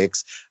it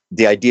takes.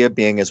 The idea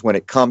being is when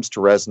it comes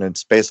to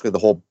resonance, basically the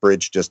whole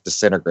bridge just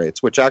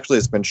disintegrates, which actually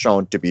has been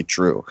shown to be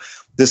true.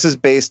 This is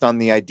based on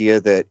the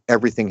idea that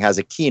everything has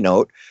a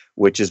keynote,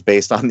 which is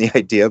based on the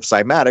idea of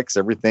cymatics.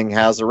 Everything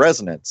has a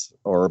resonance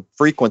or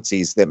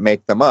frequencies that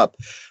make them up.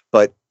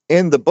 But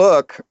in the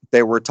book,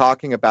 they were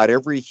talking about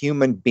every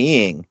human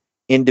being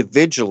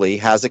individually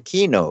has a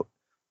keynote.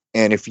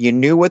 And if you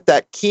knew what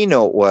that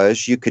keynote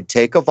was, you could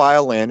take a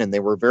violin, and they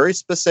were very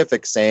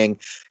specific, saying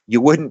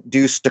you wouldn't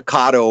do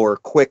staccato or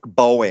quick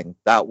bowing.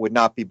 That would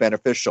not be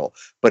beneficial.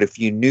 But if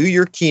you knew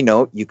your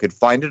keynote, you could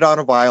find it on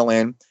a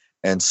violin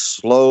and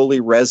slowly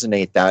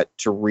resonate that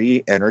to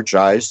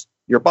re-energize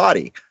your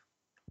body.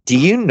 Do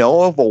you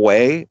know of a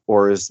way,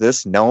 or is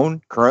this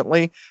known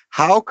currently?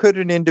 How could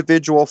an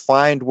individual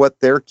find what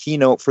their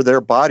keynote for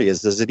their body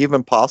is? Is it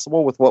even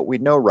possible with what we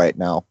know right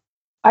now?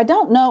 I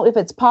don't know if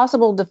it's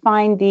possible to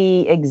find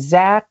the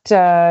exact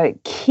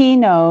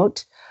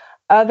keynote,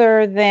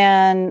 other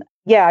than,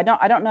 I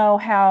don't know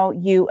how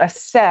you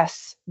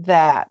assess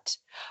that.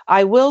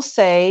 I will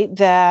say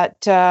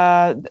that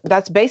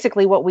that's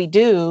basically what we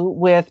do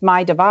with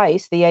my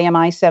device, the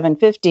AMI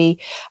 750.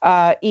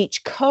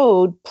 Each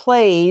code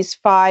plays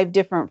 5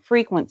 different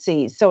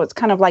frequencies. So it's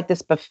kind of like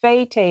this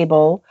buffet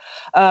table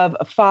of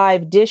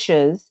 5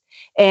 dishes.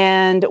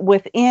 And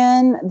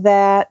within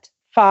that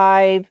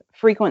 5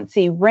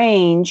 frequency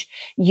range,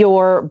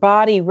 your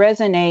body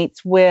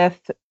resonates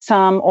with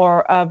some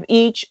or of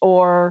each,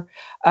 or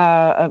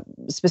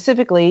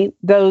specifically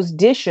those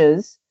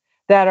dishes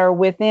that are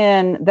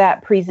within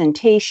that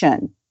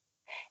presentation.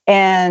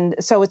 And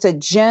so it's a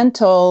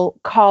gentle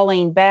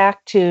calling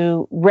back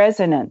to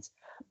resonance.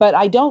 But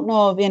I don't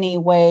know of any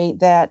way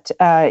that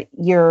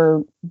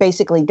you're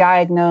basically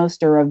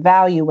diagnosed or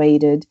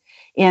evaluated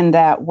in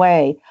that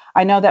way.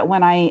 I know that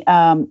when I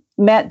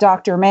met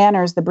Dr.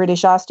 Manners, the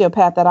British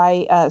osteopath that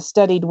I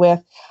studied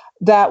with,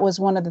 that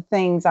was one of the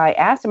things I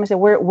asked him. I said,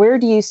 where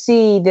do you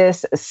see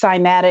this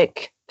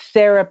cymatic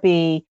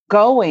therapy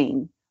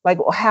going? Like,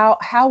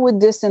 how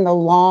would this in the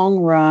long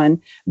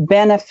run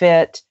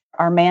benefit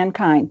our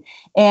mankind?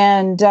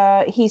 And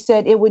he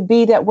said it would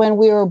be that when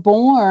we were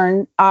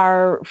born,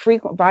 our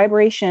frequent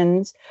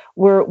vibrations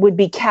would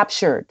be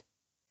captured.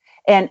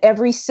 And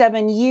every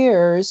 7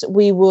 years,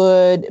 we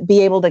would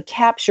be able to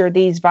capture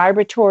these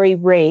vibratory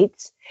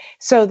rates,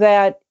 so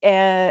that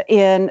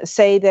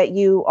say that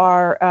you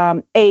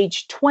are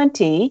age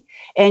 20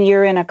 and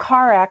you're in a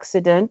car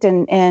accident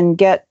and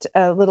get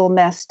a little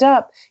messed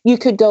up, you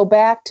could go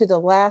back to the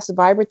last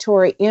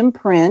vibratory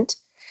imprint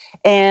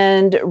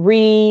and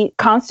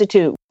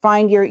reconstitute,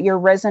 find your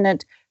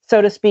resonant,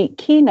 so to speak,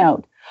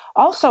 keynote.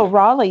 Also,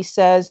 Rowley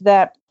says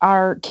that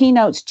our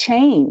keynotes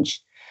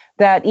change,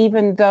 that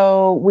even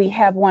though we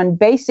have one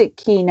basic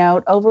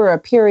keynote, over a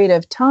period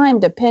of time,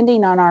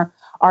 depending on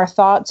our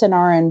thoughts and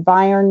our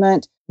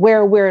environment,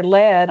 where we're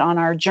led on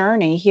our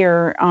journey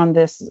here on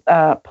this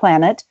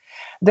planet,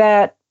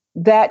 that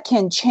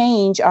can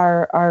change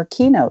our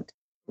keynote.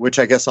 Which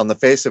I guess on the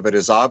face of it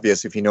is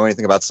obvious. If you know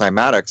anything about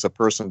cymatics, a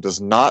person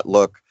does not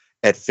look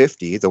at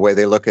 50 the way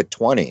they look at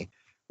 20,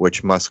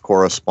 which must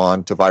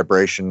correspond to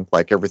vibration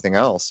like everything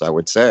else, I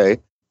would say.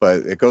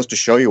 But it goes to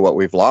show you what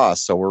we've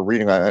lost. So we're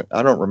reading, I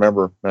don't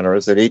remember,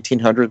 is it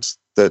 1800s,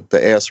 the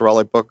A.S.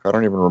 Rowley book? I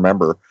don't even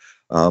remember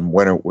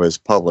when it was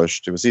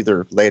published. It was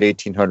either late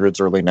 1800s,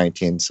 early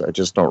 19s. I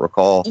just don't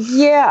recall.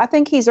 Yeah, I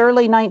think he's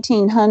early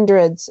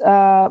 1900s.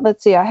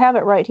 Let's see, I have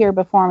it right here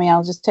before me.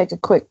 I'll just take a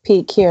quick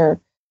peek here.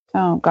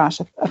 Oh,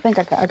 gosh, I think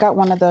I got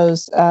one of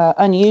those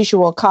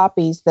unusual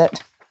copies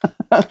that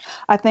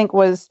I think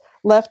was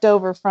left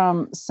over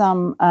from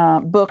some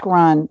book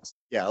run.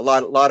 Yeah, a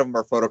lot of them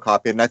are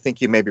photocopied, and I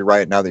think you may be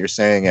right now that you're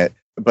saying it.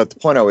 But the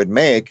point I would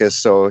make is,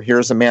 so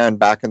here's a man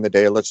back in the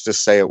day, let's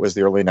just say it was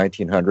the early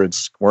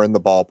 1900s. We're in the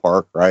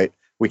ballpark, right?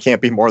 We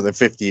can't be more than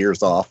 50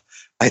 years off.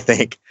 I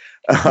think.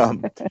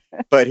 Um,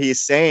 but he's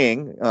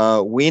saying,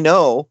 we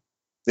know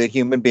that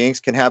human beings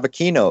can have a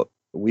keynote.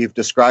 We've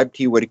described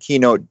to you what a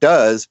keynote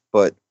does,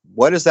 but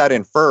what does that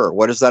infer?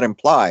 What does that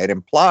imply? It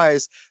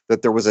implies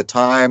that there was a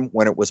time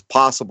when it was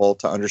possible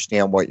to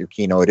understand what your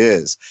keynote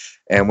is.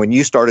 And when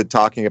you started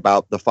talking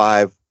about the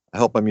 5, I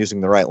hope I'm using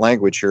the right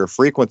language here,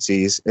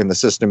 frequencies in the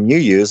system you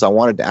use, I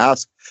wanted to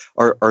ask,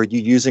 are you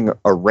using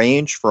a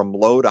range from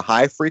low to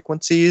high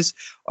frequencies?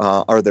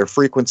 Are there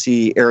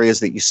frequency areas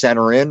that you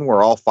center in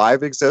where all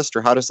 5 exist,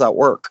 or how does that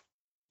work?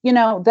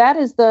 That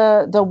is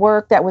the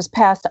work that was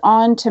passed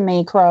on to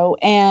me, Crow.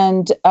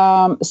 And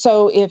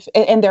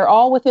and they're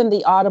all within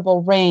the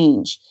audible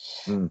range.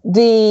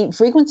 The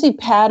frequency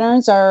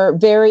patterns are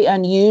very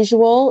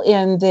unusual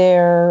in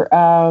their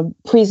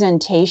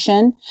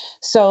presentation.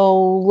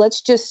 So let's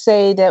just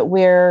say that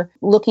we're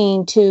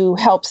looking to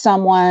help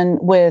someone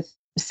with,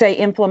 say,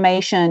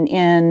 inflammation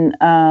in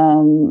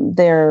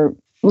their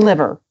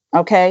liver.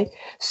 Okay,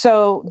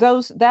 so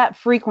that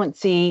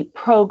frequency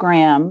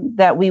program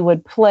that we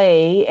would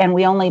play, and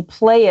we only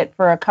play it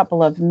for a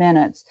couple of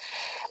minutes.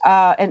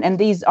 And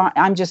these are,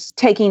 I'm just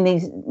taking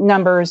these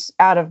numbers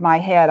out of my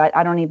head.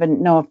 I don't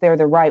even know if they're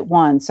the right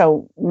ones.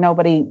 So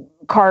nobody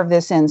carved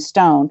this in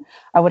stone.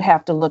 I would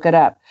have to look it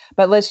up.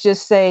 But let's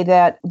just say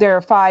that there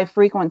are 5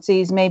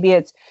 frequencies. Maybe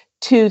it's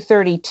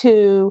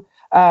 232,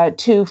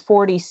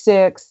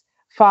 246,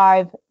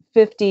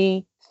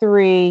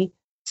 553,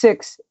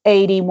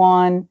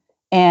 681,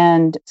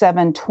 and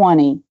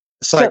 720.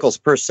 Cycles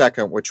per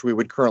second, which we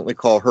would currently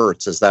call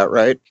hertz. Is that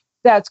right?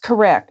 That's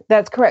correct.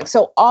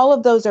 So all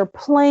of those are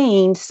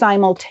playing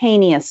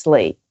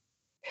simultaneously.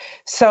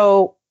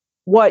 So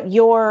what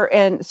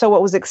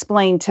was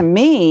explained to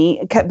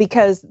me,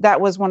 because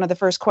that was one of the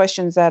first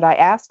questions that I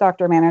asked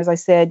Dr. Manners. I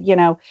said,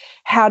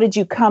 how did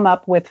you come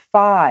up with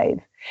 5?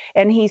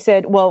 And he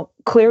said, well,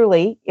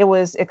 clearly it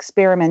was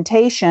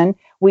experimentation.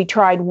 We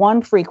tried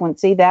 1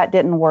 frequency, that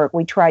didn't work.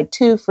 We tried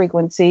 2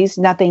 frequencies,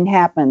 nothing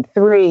happened.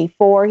 3,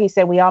 4, he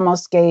said we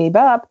almost gave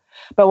up.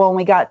 But when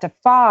we got to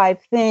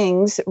 5,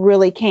 things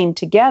really came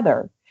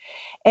together.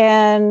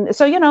 And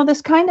so,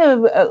 this kind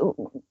of,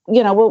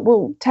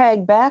 we'll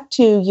tag back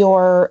to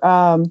your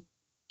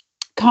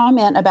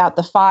comment about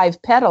the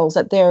 5 petals,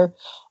 that there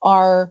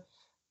are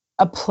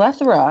a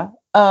plethora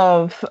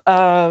of,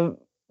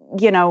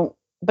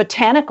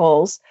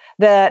 botanicals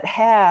that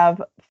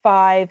have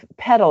 5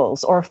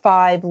 petals or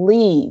 5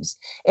 leaves.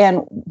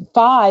 And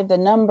 5, the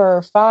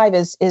number 5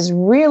 is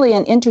really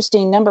an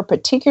interesting number,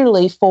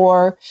 particularly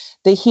for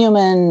the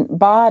human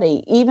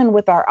body. Even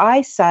with our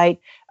eyesight,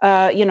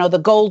 the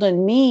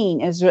golden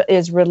mean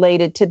is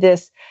related to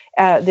this.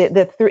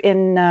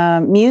 In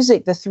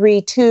music, the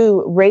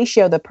 3-2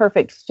 ratio, the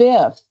perfect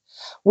fifth.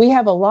 We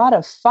have a lot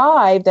of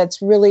 5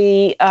 that's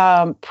really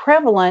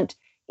prevalent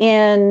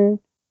in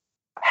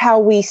how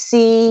we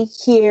see,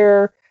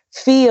 hear,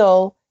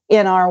 feel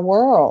in our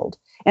world.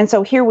 And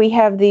so here we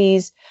have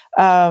these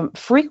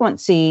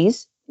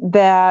frequencies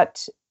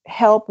that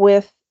help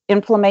with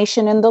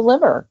inflammation in the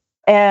liver.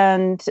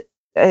 And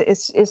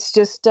it's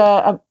just,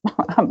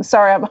 I'm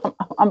sorry,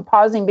 I'm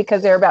pausing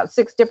because there are about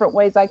 6 different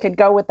ways I could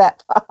go with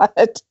that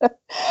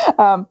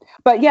thought.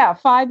 But yeah,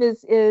 5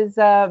 is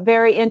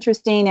very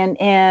interesting,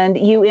 and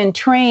you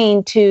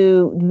entrain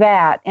to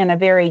that in a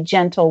very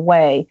gentle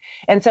way.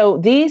 And so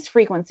these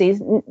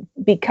frequencies,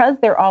 because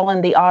they're all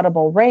in the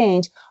audible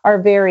range, are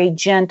very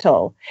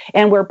gentle,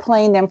 and we're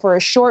playing them for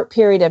a short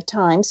period of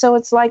time. So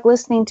it's like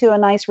listening to a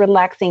nice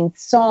relaxing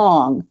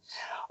song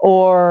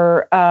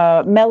or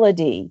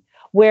melody.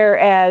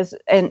 Whereas,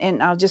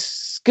 and I'll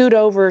just scoot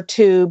over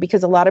to,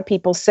 because a lot of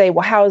people say,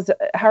 well,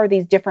 how are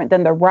these different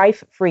than the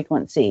Rife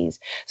frequencies?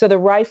 So the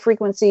Rife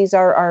frequencies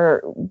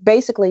are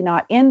basically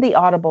not in the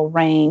audible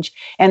range,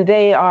 and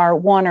they are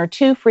 1 or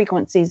 2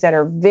 frequencies that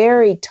are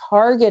very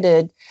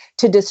targeted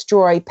to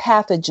destroy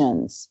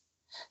pathogens.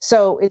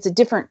 So it's a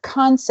different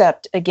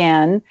concept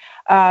again,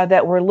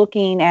 that we're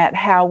looking at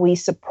how we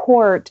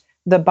support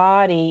the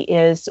body.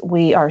 Is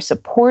we are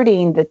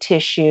supporting the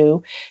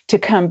tissue to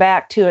come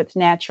back to its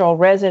natural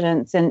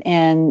residence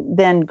and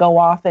then go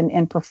off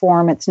and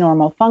perform its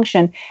normal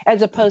function,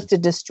 as opposed to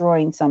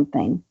destroying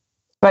something.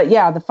 But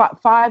yeah, the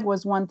 5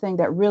 was one thing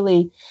that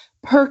really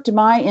perked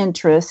my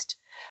interest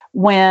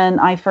when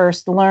I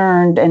first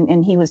learned,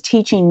 and he was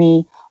teaching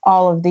me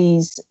all of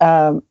these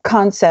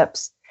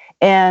concepts.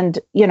 And,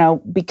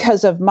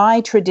 because of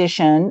my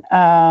tradition,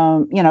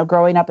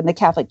 growing up in the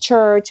Catholic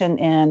Church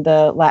and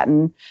the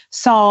Latin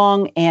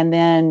song, and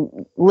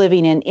then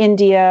living in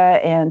India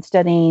and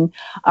studying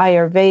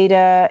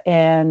Ayurveda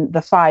and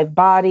the 5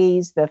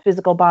 bodies, the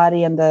physical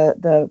body and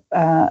the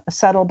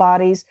subtle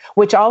bodies,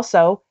 which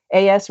also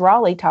A.S.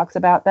 Raleigh talks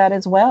about that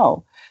as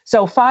well.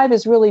 So 5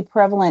 is really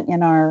prevalent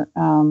in our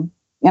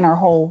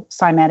whole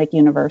cymatic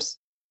universe.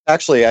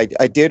 Actually,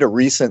 I did a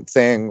recent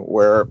thing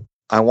where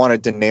I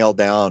wanted to nail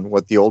down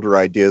what the older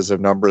ideas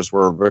of numbers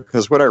were,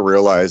 because what I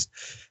realized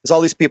is all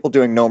these people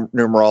doing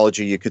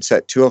numerology, you could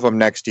set 2 of them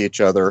next to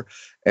each other.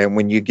 And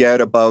when you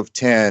get above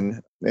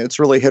 10, it's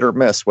really hit or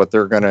miss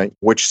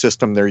which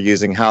system they're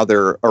using, how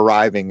they're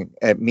arriving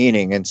at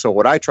meaning. And so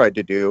what I tried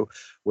to do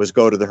was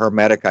go to the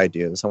Hermetic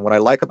ideas. And what I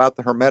like about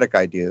the Hermetic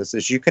ideas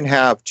is you can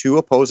have two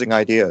opposing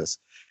ideas,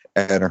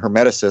 and a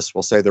Hermeticist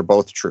will say they're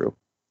both true.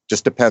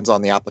 Just depends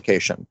on the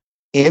application.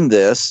 In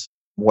this,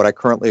 what I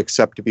currently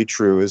accept to be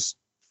true is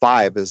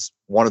 5 is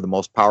one of the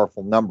most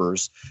powerful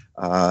numbers,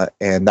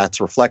 and that's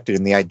reflected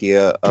in the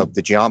idea of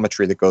the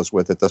geometry that goes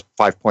with it, the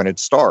 5-pointed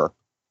star.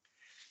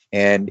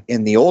 And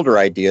in the older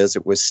ideas,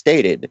 it was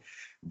stated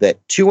that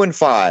 2 and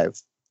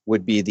 5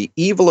 would be the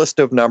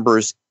evilest of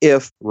numbers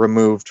if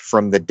removed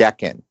from the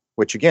decan,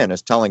 which again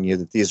is telling you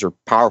that these are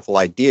powerful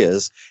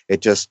ideas.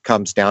 It just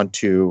comes down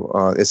to,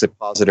 is it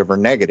positive or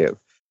negative?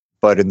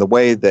 But in the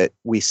way that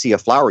we see a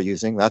flower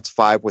using, that's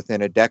 5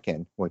 within a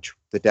decan, which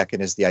the decan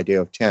is the idea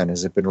of 10.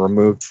 Has it been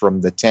removed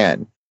from the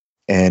 10?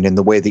 And in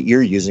the way that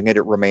you're using it,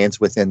 it remains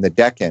within the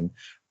decan.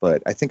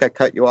 But I think I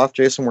cut you off,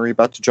 Jason. Were you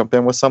about to jump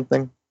in with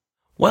something?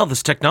 Well,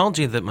 this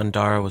technology that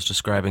Mandara was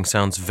describing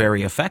sounds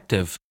very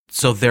effective.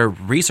 So they're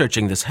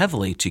researching this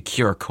heavily to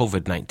cure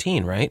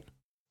COVID-19, right?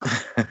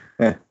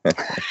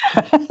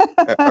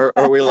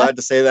 Are we allowed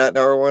to say that in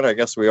our one? I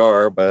guess we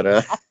are, but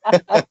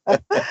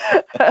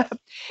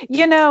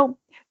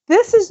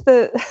this is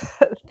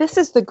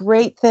the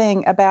great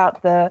thing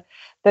about the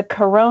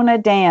corona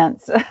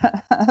dance,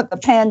 the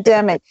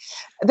pandemic,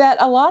 that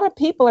a lot of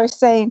people are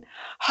saying,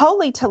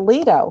 holy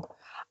Toledo,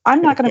 I'm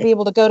not going to be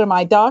able to go to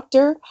my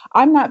doctor.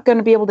 I'm not going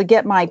to be able to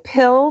get my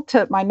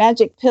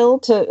magic pill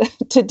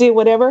to do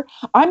whatever.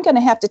 I'm going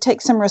to have to take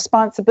some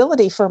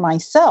responsibility for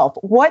myself.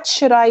 What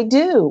should I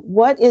do?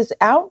 What is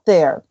out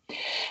there?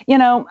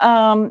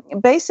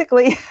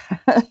 Basically,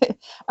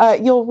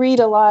 you'll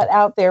read a lot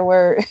out there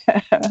where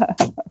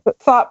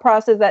thought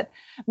process that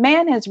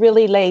man is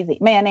really lazy,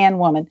 man and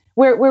woman.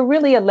 We're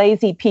really a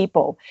lazy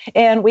people,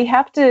 and we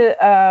have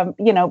to,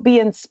 be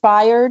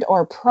inspired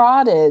or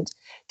prodded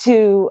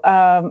to,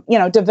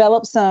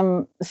 develop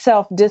some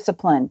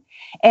self-discipline.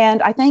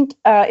 And I think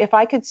if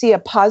I could see a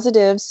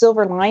positive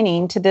silver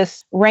lining to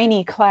this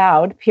rainy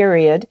cloud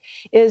period,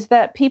 is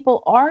that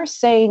people are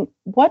saying,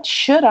 what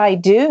should I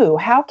do?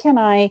 How can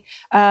I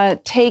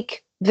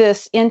take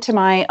this into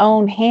my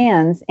own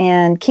hands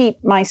and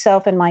keep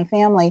myself and my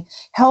family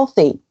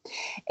healthy?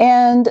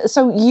 And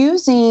so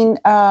using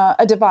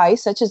a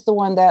device such as the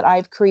one that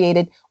I've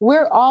created,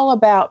 we're all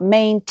about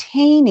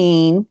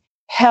maintaining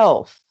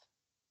health.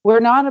 We're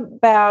not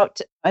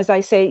about, as I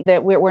say,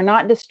 that we're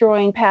not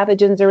destroying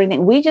pathogens or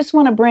anything. We just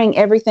want to bring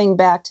everything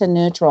back to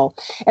neutral.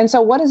 And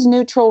so what does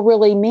neutral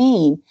really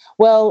mean?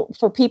 Well,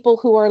 for people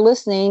who are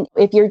listening,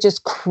 if you're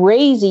just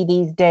crazy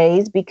these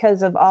days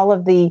because of all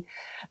of the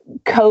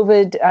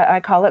COVID, I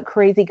call it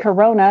crazy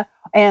corona,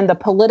 and the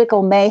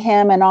political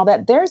mayhem and all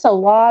that, there's a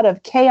lot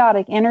of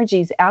chaotic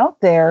energies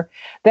out there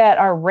that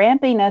are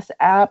ramping us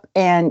up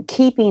and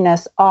keeping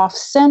us off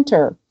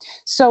center.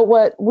 So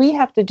what we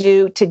have to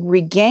do to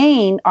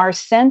regain our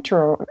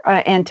center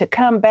and to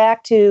come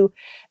back to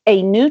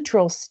a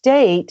neutral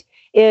state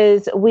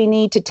is we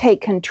need to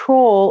take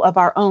control of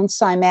our own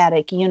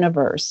cymatic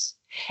universe.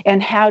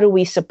 And how do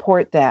we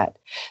support that?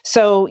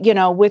 So,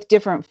 with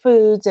different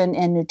foods and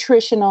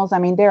nutritionals, I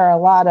mean, there are a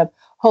lot of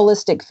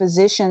holistic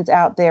physicians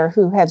out there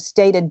who have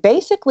stated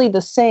basically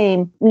the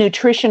same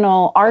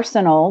nutritional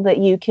arsenal that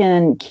you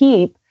can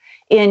keep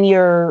in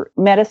your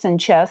medicine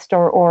chest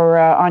or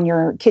on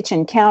your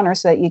kitchen counter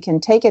so that you can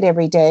take it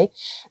every day.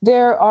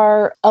 There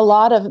are a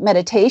lot of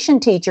meditation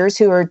teachers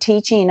who are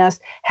teaching us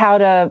how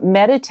to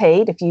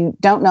meditate. If you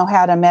don't know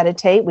how to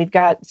meditate, we've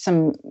got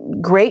some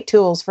great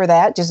tools for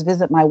that. Just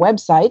visit my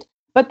website.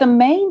 But the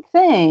main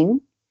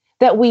thing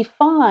that we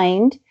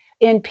find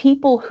in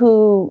people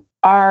who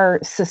are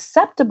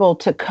susceptible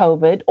to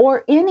COVID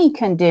or any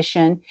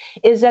condition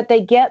is that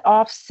they get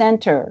off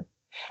center.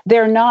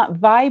 They're not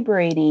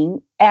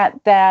vibrating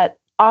at that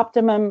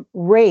optimum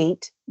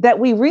rate that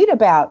we read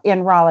about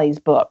in Raleigh's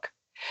book.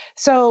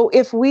 So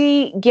if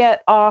we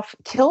get off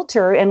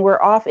kilter and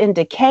we're off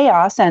into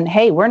chaos, and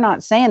hey, we're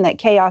not saying that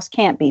chaos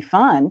can't be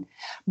fun,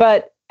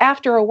 but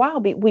after a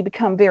while, we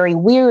become very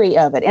weary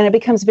of it and it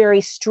becomes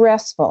very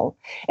stressful.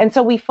 And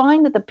so we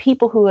find that the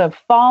people who have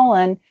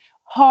fallen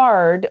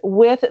hard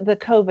with the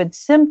COVID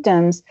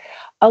symptoms,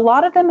 a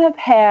lot of them have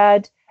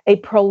had a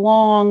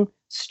prolonged,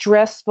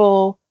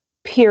 stressful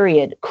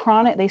period.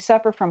 They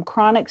suffer from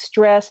chronic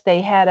stress.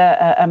 They had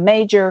a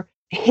major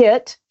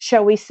hit,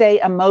 shall we say,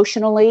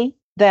 emotionally,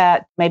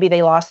 that maybe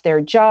they lost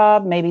their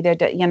job, maybe they're,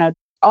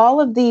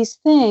 all of these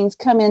things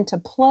come into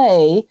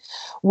play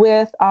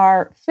with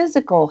our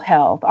physical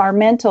health, our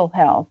mental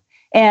health.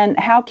 And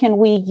how can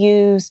we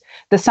use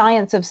the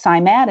science of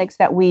cymatics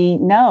that we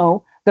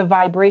know, the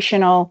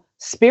vibrational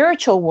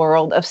spiritual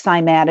world of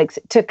cymatics,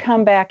 to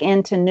come back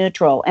into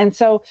neutral? And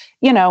so,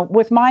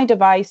 with my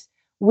device,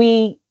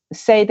 we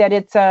say that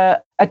it's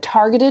a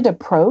targeted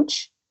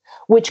approach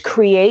which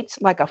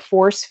creates like a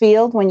force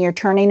field when you're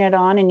turning it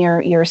on and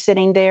you're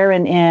sitting there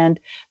and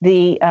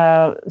the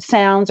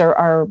sounds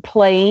are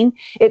playing.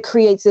 It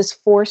creates this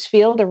force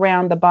field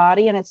around the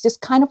body, and it's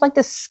just kind of like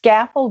the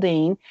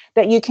scaffolding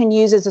that you can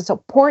use as a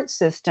support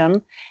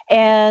system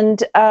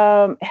and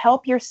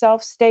help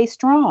yourself stay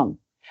strong.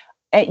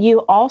 You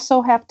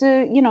also have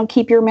to,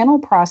 keep your mental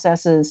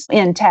processes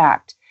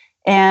intact.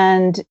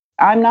 And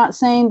I'm not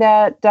saying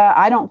that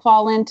I don't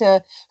fall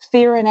into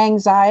fear and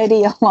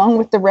anxiety along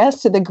with the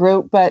rest of the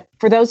group, but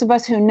for those of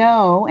us who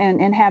know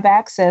and have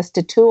access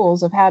to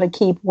tools of how to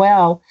keep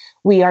well,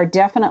 we are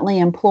definitely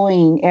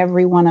employing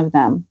every one of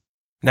them.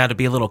 Now, to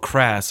be a little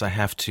crass, I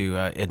have to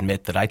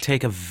admit that I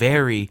take a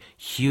very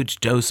huge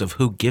dose of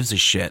Who Gives a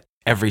Shit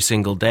every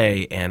single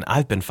day, and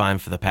I've been fine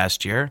for the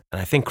past year,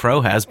 and I think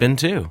Crow has been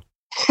too.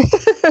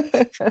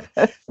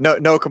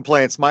 No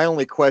complaints. My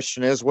only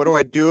question is, what do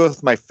I do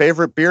with my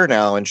favorite beer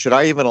now? And should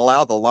I even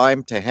allow the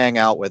lime to hang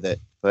out with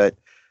it? But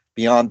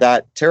beyond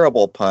that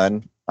terrible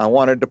pun, I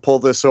wanted to pull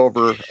this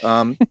over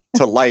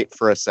to light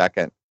for a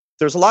second.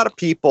 There's a lot of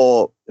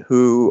people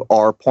who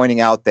are pointing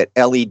out that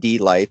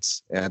LED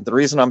lights, and the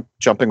reason I'm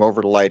jumping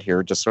over to light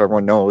here, just so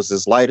everyone knows,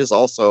 is light is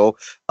also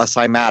a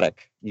cymatic.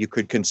 You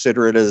could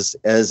consider it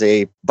as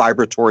a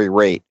vibratory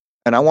rate.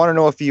 And I want to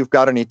know if you've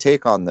got any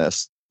take on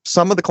this.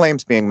 Some of the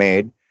claims being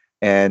made,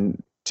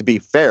 and to be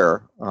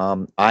fair,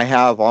 I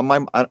have on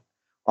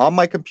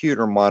my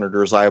computer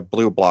monitors, I have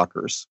blue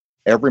blockers.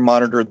 Every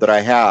monitor that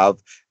I have,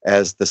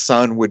 as the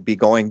sun would be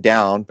going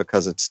down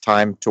because it's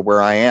time to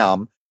where I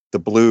am, the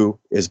blue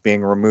is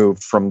being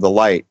removed from the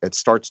light. It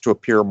starts to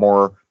appear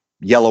more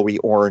yellowy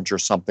orange or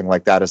something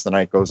like that as the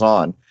night goes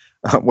on,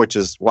 which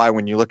is why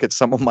when you look at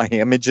some of my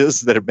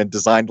images that have been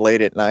designed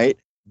late at night,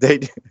 they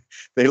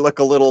look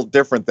a little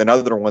different than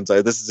other ones.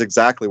 This is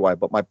exactly why.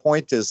 But my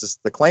point is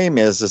the claim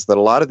is that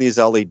a lot of these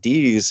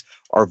LEDs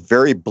are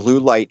very blue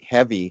light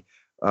heavy,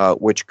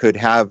 which could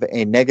have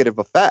a negative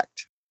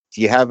effect.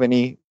 Do you have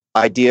any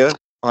idea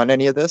on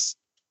any of this?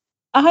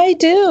 I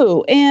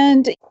do.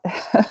 And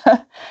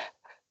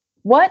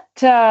what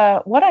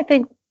I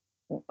think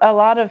a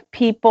lot of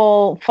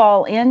people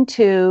fall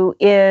into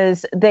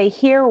is they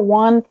hear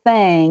one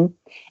thing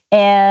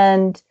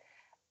and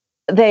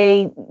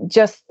they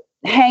just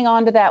hang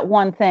on to that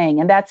one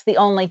thing, and that's the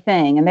only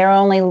thing, and they're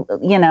only,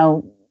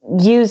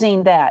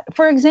 using that.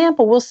 For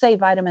example, we'll say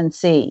vitamin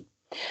C.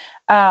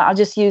 I'll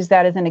just use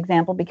that as an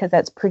example because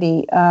that's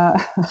pretty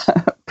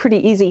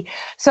easy.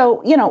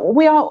 So,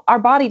 our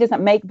body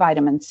doesn't make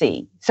vitamin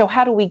C. So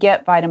how do we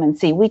get vitamin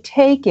C? We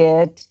take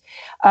it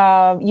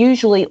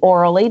usually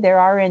orally. There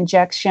are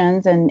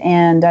injections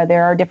and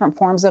there are different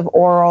forms of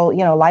oral,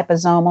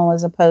 liposomal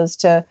as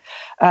opposed to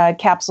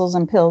capsules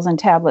and pills and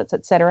tablets,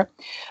 et cetera.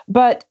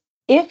 But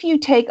if you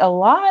take a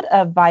lot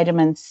of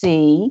vitamin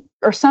C,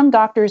 or some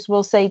doctors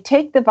will say,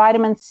 take the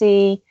vitamin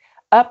C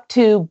up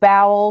to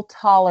bowel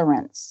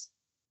tolerance.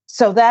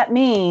 So that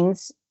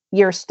means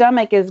your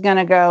stomach is going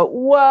to go,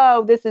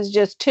 whoa, this is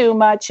just too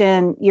much.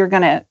 And you're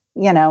going to,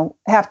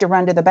 have to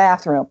run to the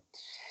bathroom.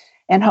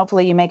 And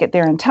hopefully you make it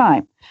there in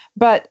time.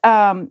 But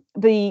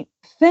the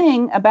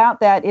thing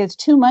about that is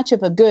too much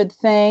of a good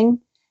thing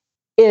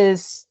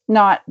is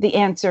not the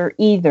answer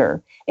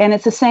either. And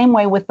it's the same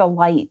way with the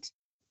light.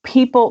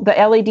 The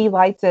LED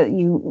lights that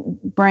you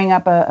bring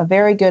up a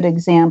very good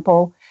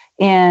example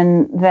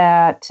in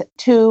that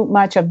too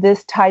much of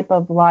this type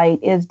of light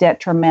is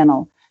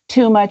detrimental.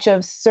 Too much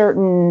of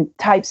certain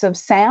types of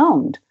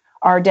sound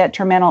are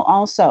detrimental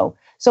also.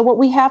 So what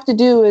we have to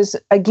do is,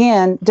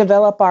 again,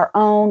 develop our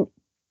own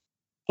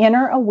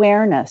inner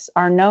awareness,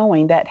 our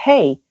knowing that,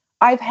 hey,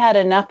 I've had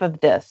enough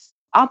of this.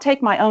 I'll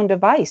take my own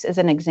device as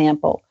an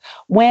example.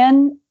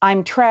 When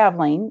I'm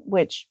traveling,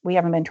 which we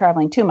haven't been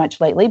traveling too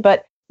much lately,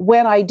 but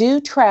when I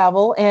do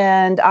travel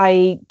and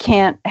I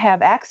can't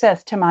have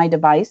access to my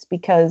device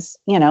because,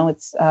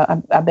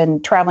 I've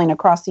been traveling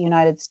across the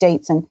United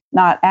States and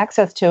not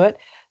access to it.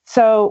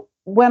 So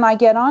when I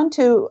get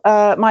onto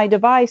my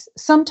device,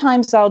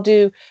 sometimes I'll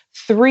do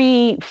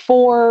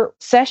 3-4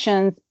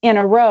 sessions in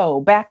a row,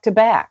 back to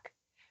back,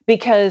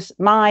 because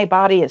my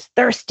body is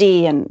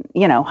thirsty and,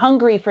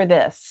 hungry for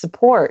this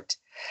support.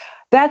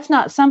 That's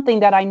not something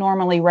that I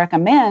normally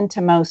recommend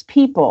to most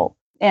people.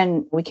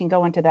 And we can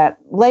go into that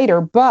later.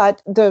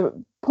 But the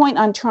point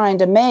I'm trying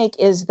to make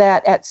is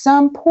that at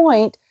some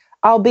point,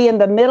 I'll be in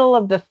the middle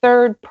of the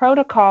third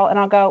protocol and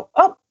I'll go,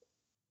 oh,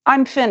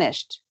 I'm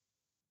finished.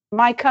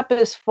 My cup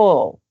is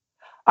full.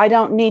 I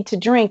don't need to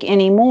drink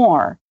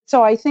anymore.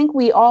 So I think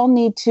we all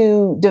need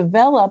to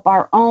develop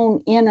our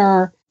own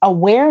inner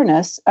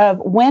awareness of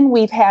when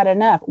we've had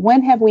enough.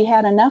 When have we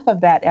had enough of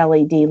that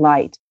LED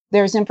light?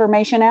 There's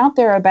information out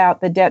there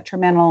about the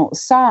detrimental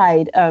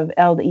side of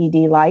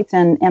LED lights.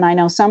 And I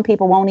know some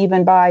people won't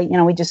even buy,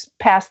 we just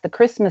passed the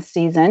Christmas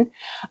season.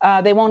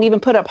 They won't even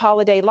put up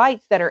holiday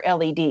lights that are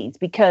LEDs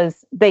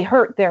because they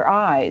hurt their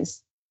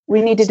eyes.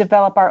 We need to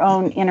develop our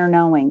own inner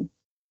knowing.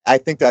 I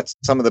think that's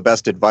some of the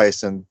best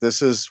advice. And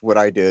this is what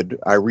I did.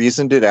 I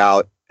reasoned it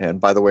out and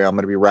by the way, I'm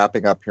going to be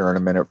wrapping up here in a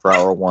minute for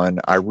hour one.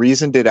 I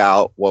reasoned it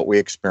out what we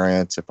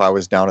experience if I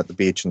was down at the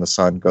beach and the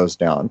sun goes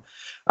down.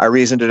 I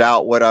reasoned it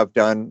out what I've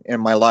done in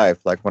my life.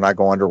 Like when I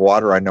go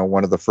underwater, I know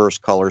one of the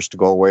first colors to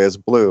go away is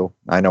blue.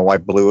 I know why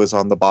blue is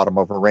on the bottom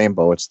of a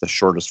rainbow. It's the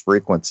shortest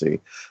frequency,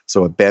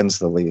 so it bends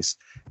the least.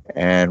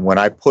 And when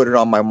I put it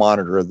on my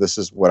monitor, this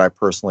is what I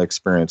personally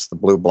experienced, the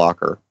blue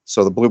blocker.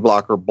 So the blue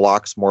blocker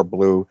blocks more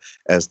blue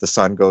as the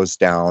sun goes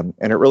down,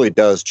 and it really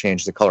does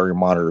change the color of your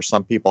monitor.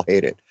 Some people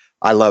hate it.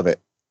 I love it.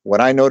 What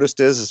I noticed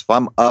is if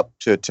I'm up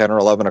to 10 or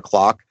 11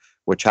 o'clock,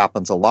 which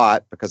happens a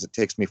lot because it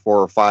takes me 4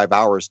 or 5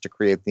 hours to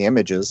create the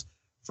images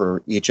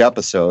for each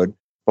episode.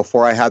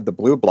 Before I had the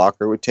blue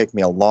blocker, it would take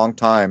me a long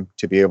time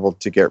to be able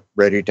to get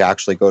ready to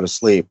actually go to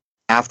sleep.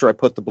 After I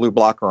put the blue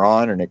blocker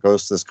on and it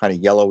goes to this kind of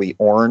yellowy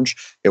orange,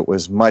 it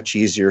was much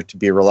easier to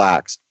be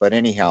relaxed. But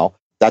anyhow,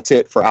 that's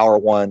it for hour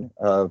one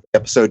of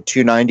episode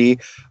 290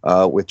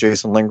 with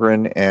Jason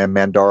Lindgren and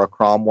Mandara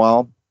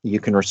Cromwell. You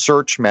can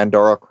research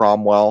Mandara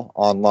Cromwell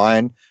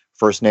online.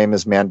 First name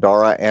is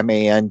Mandara,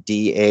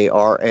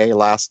 Mandara,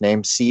 last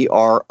name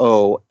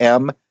Cromwell,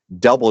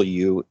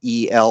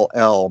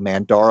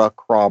 Mandara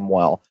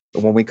Cromwell.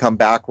 When we come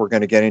back, we're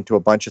going to get into a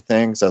bunch of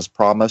things. As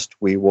promised,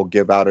 we will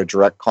give out a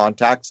direct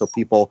contact so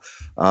people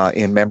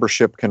in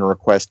membership can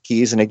request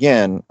keys. And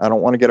again, I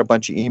don't want to get a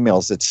bunch of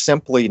emails. It's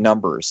simply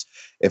numbers.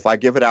 If I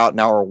give it out in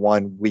hour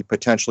one, we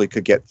potentially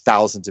could get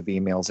thousands of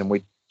emails,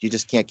 and you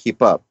just can't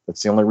keep up.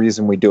 That's the only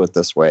reason we do it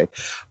this way.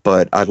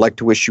 But I'd like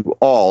to wish you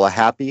all a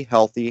happy,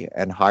 healthy,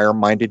 and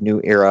higher-minded new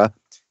era.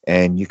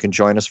 And you can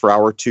join us for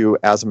hour two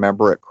as a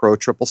member at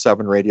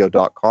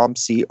crow777radio.com,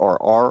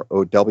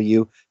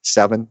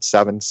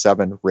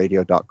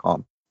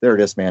 CRROW777radio.com. There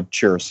it is, man.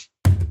 Cheers.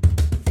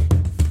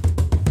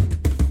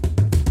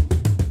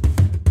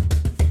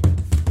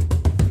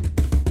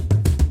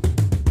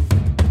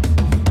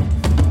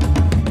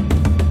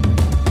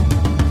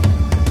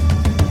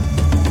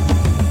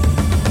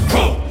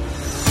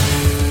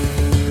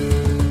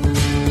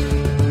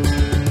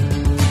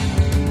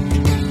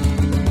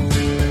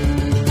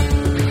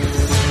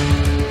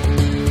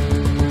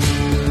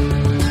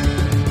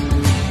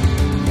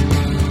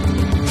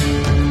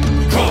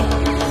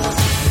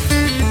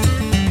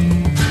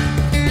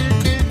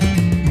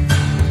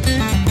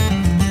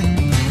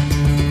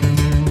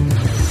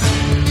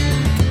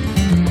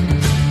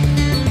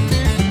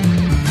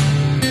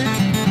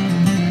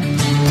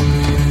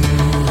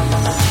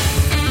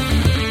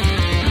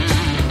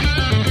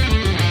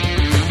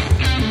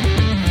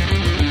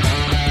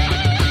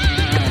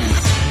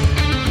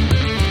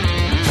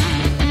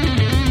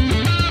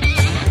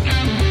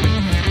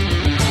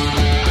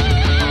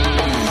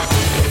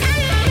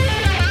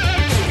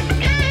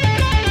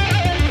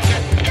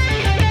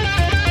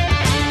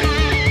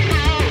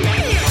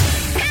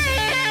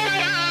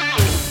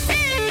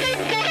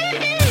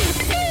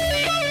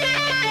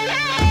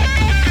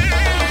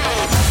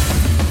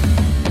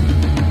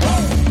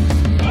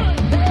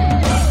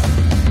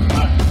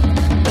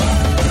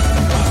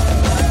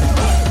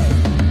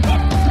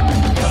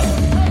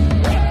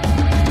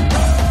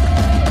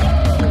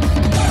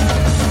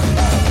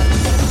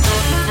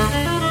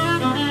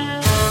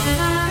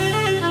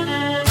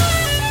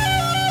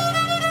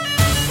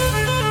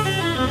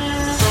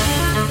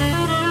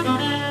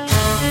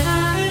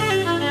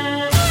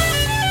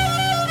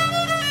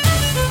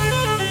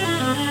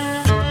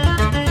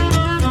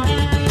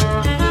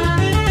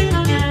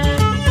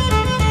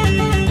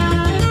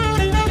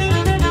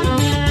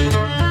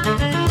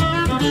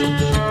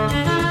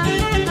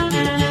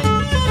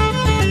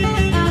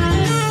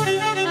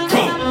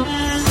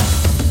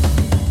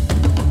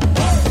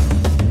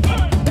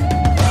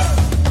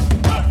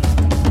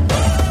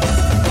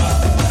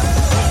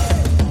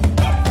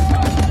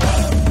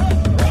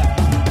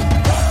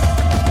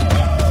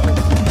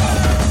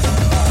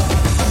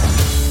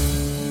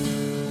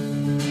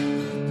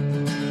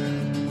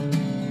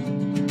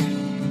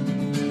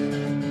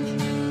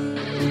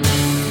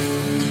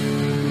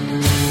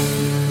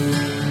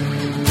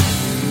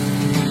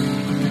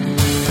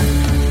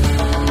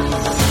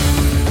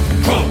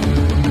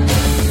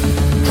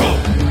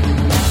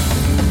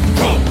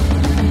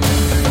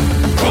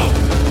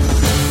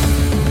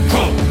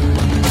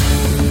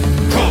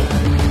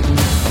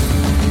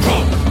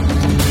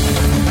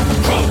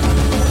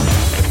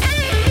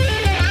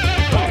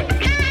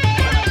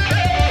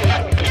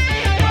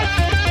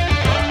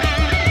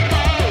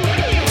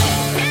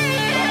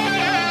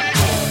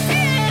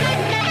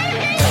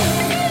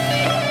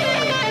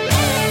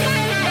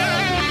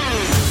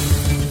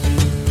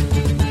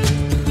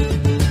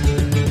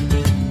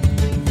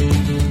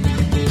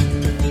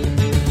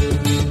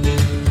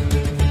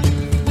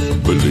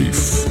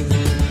 Belief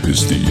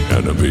is the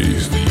enemy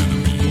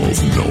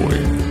of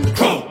knowing.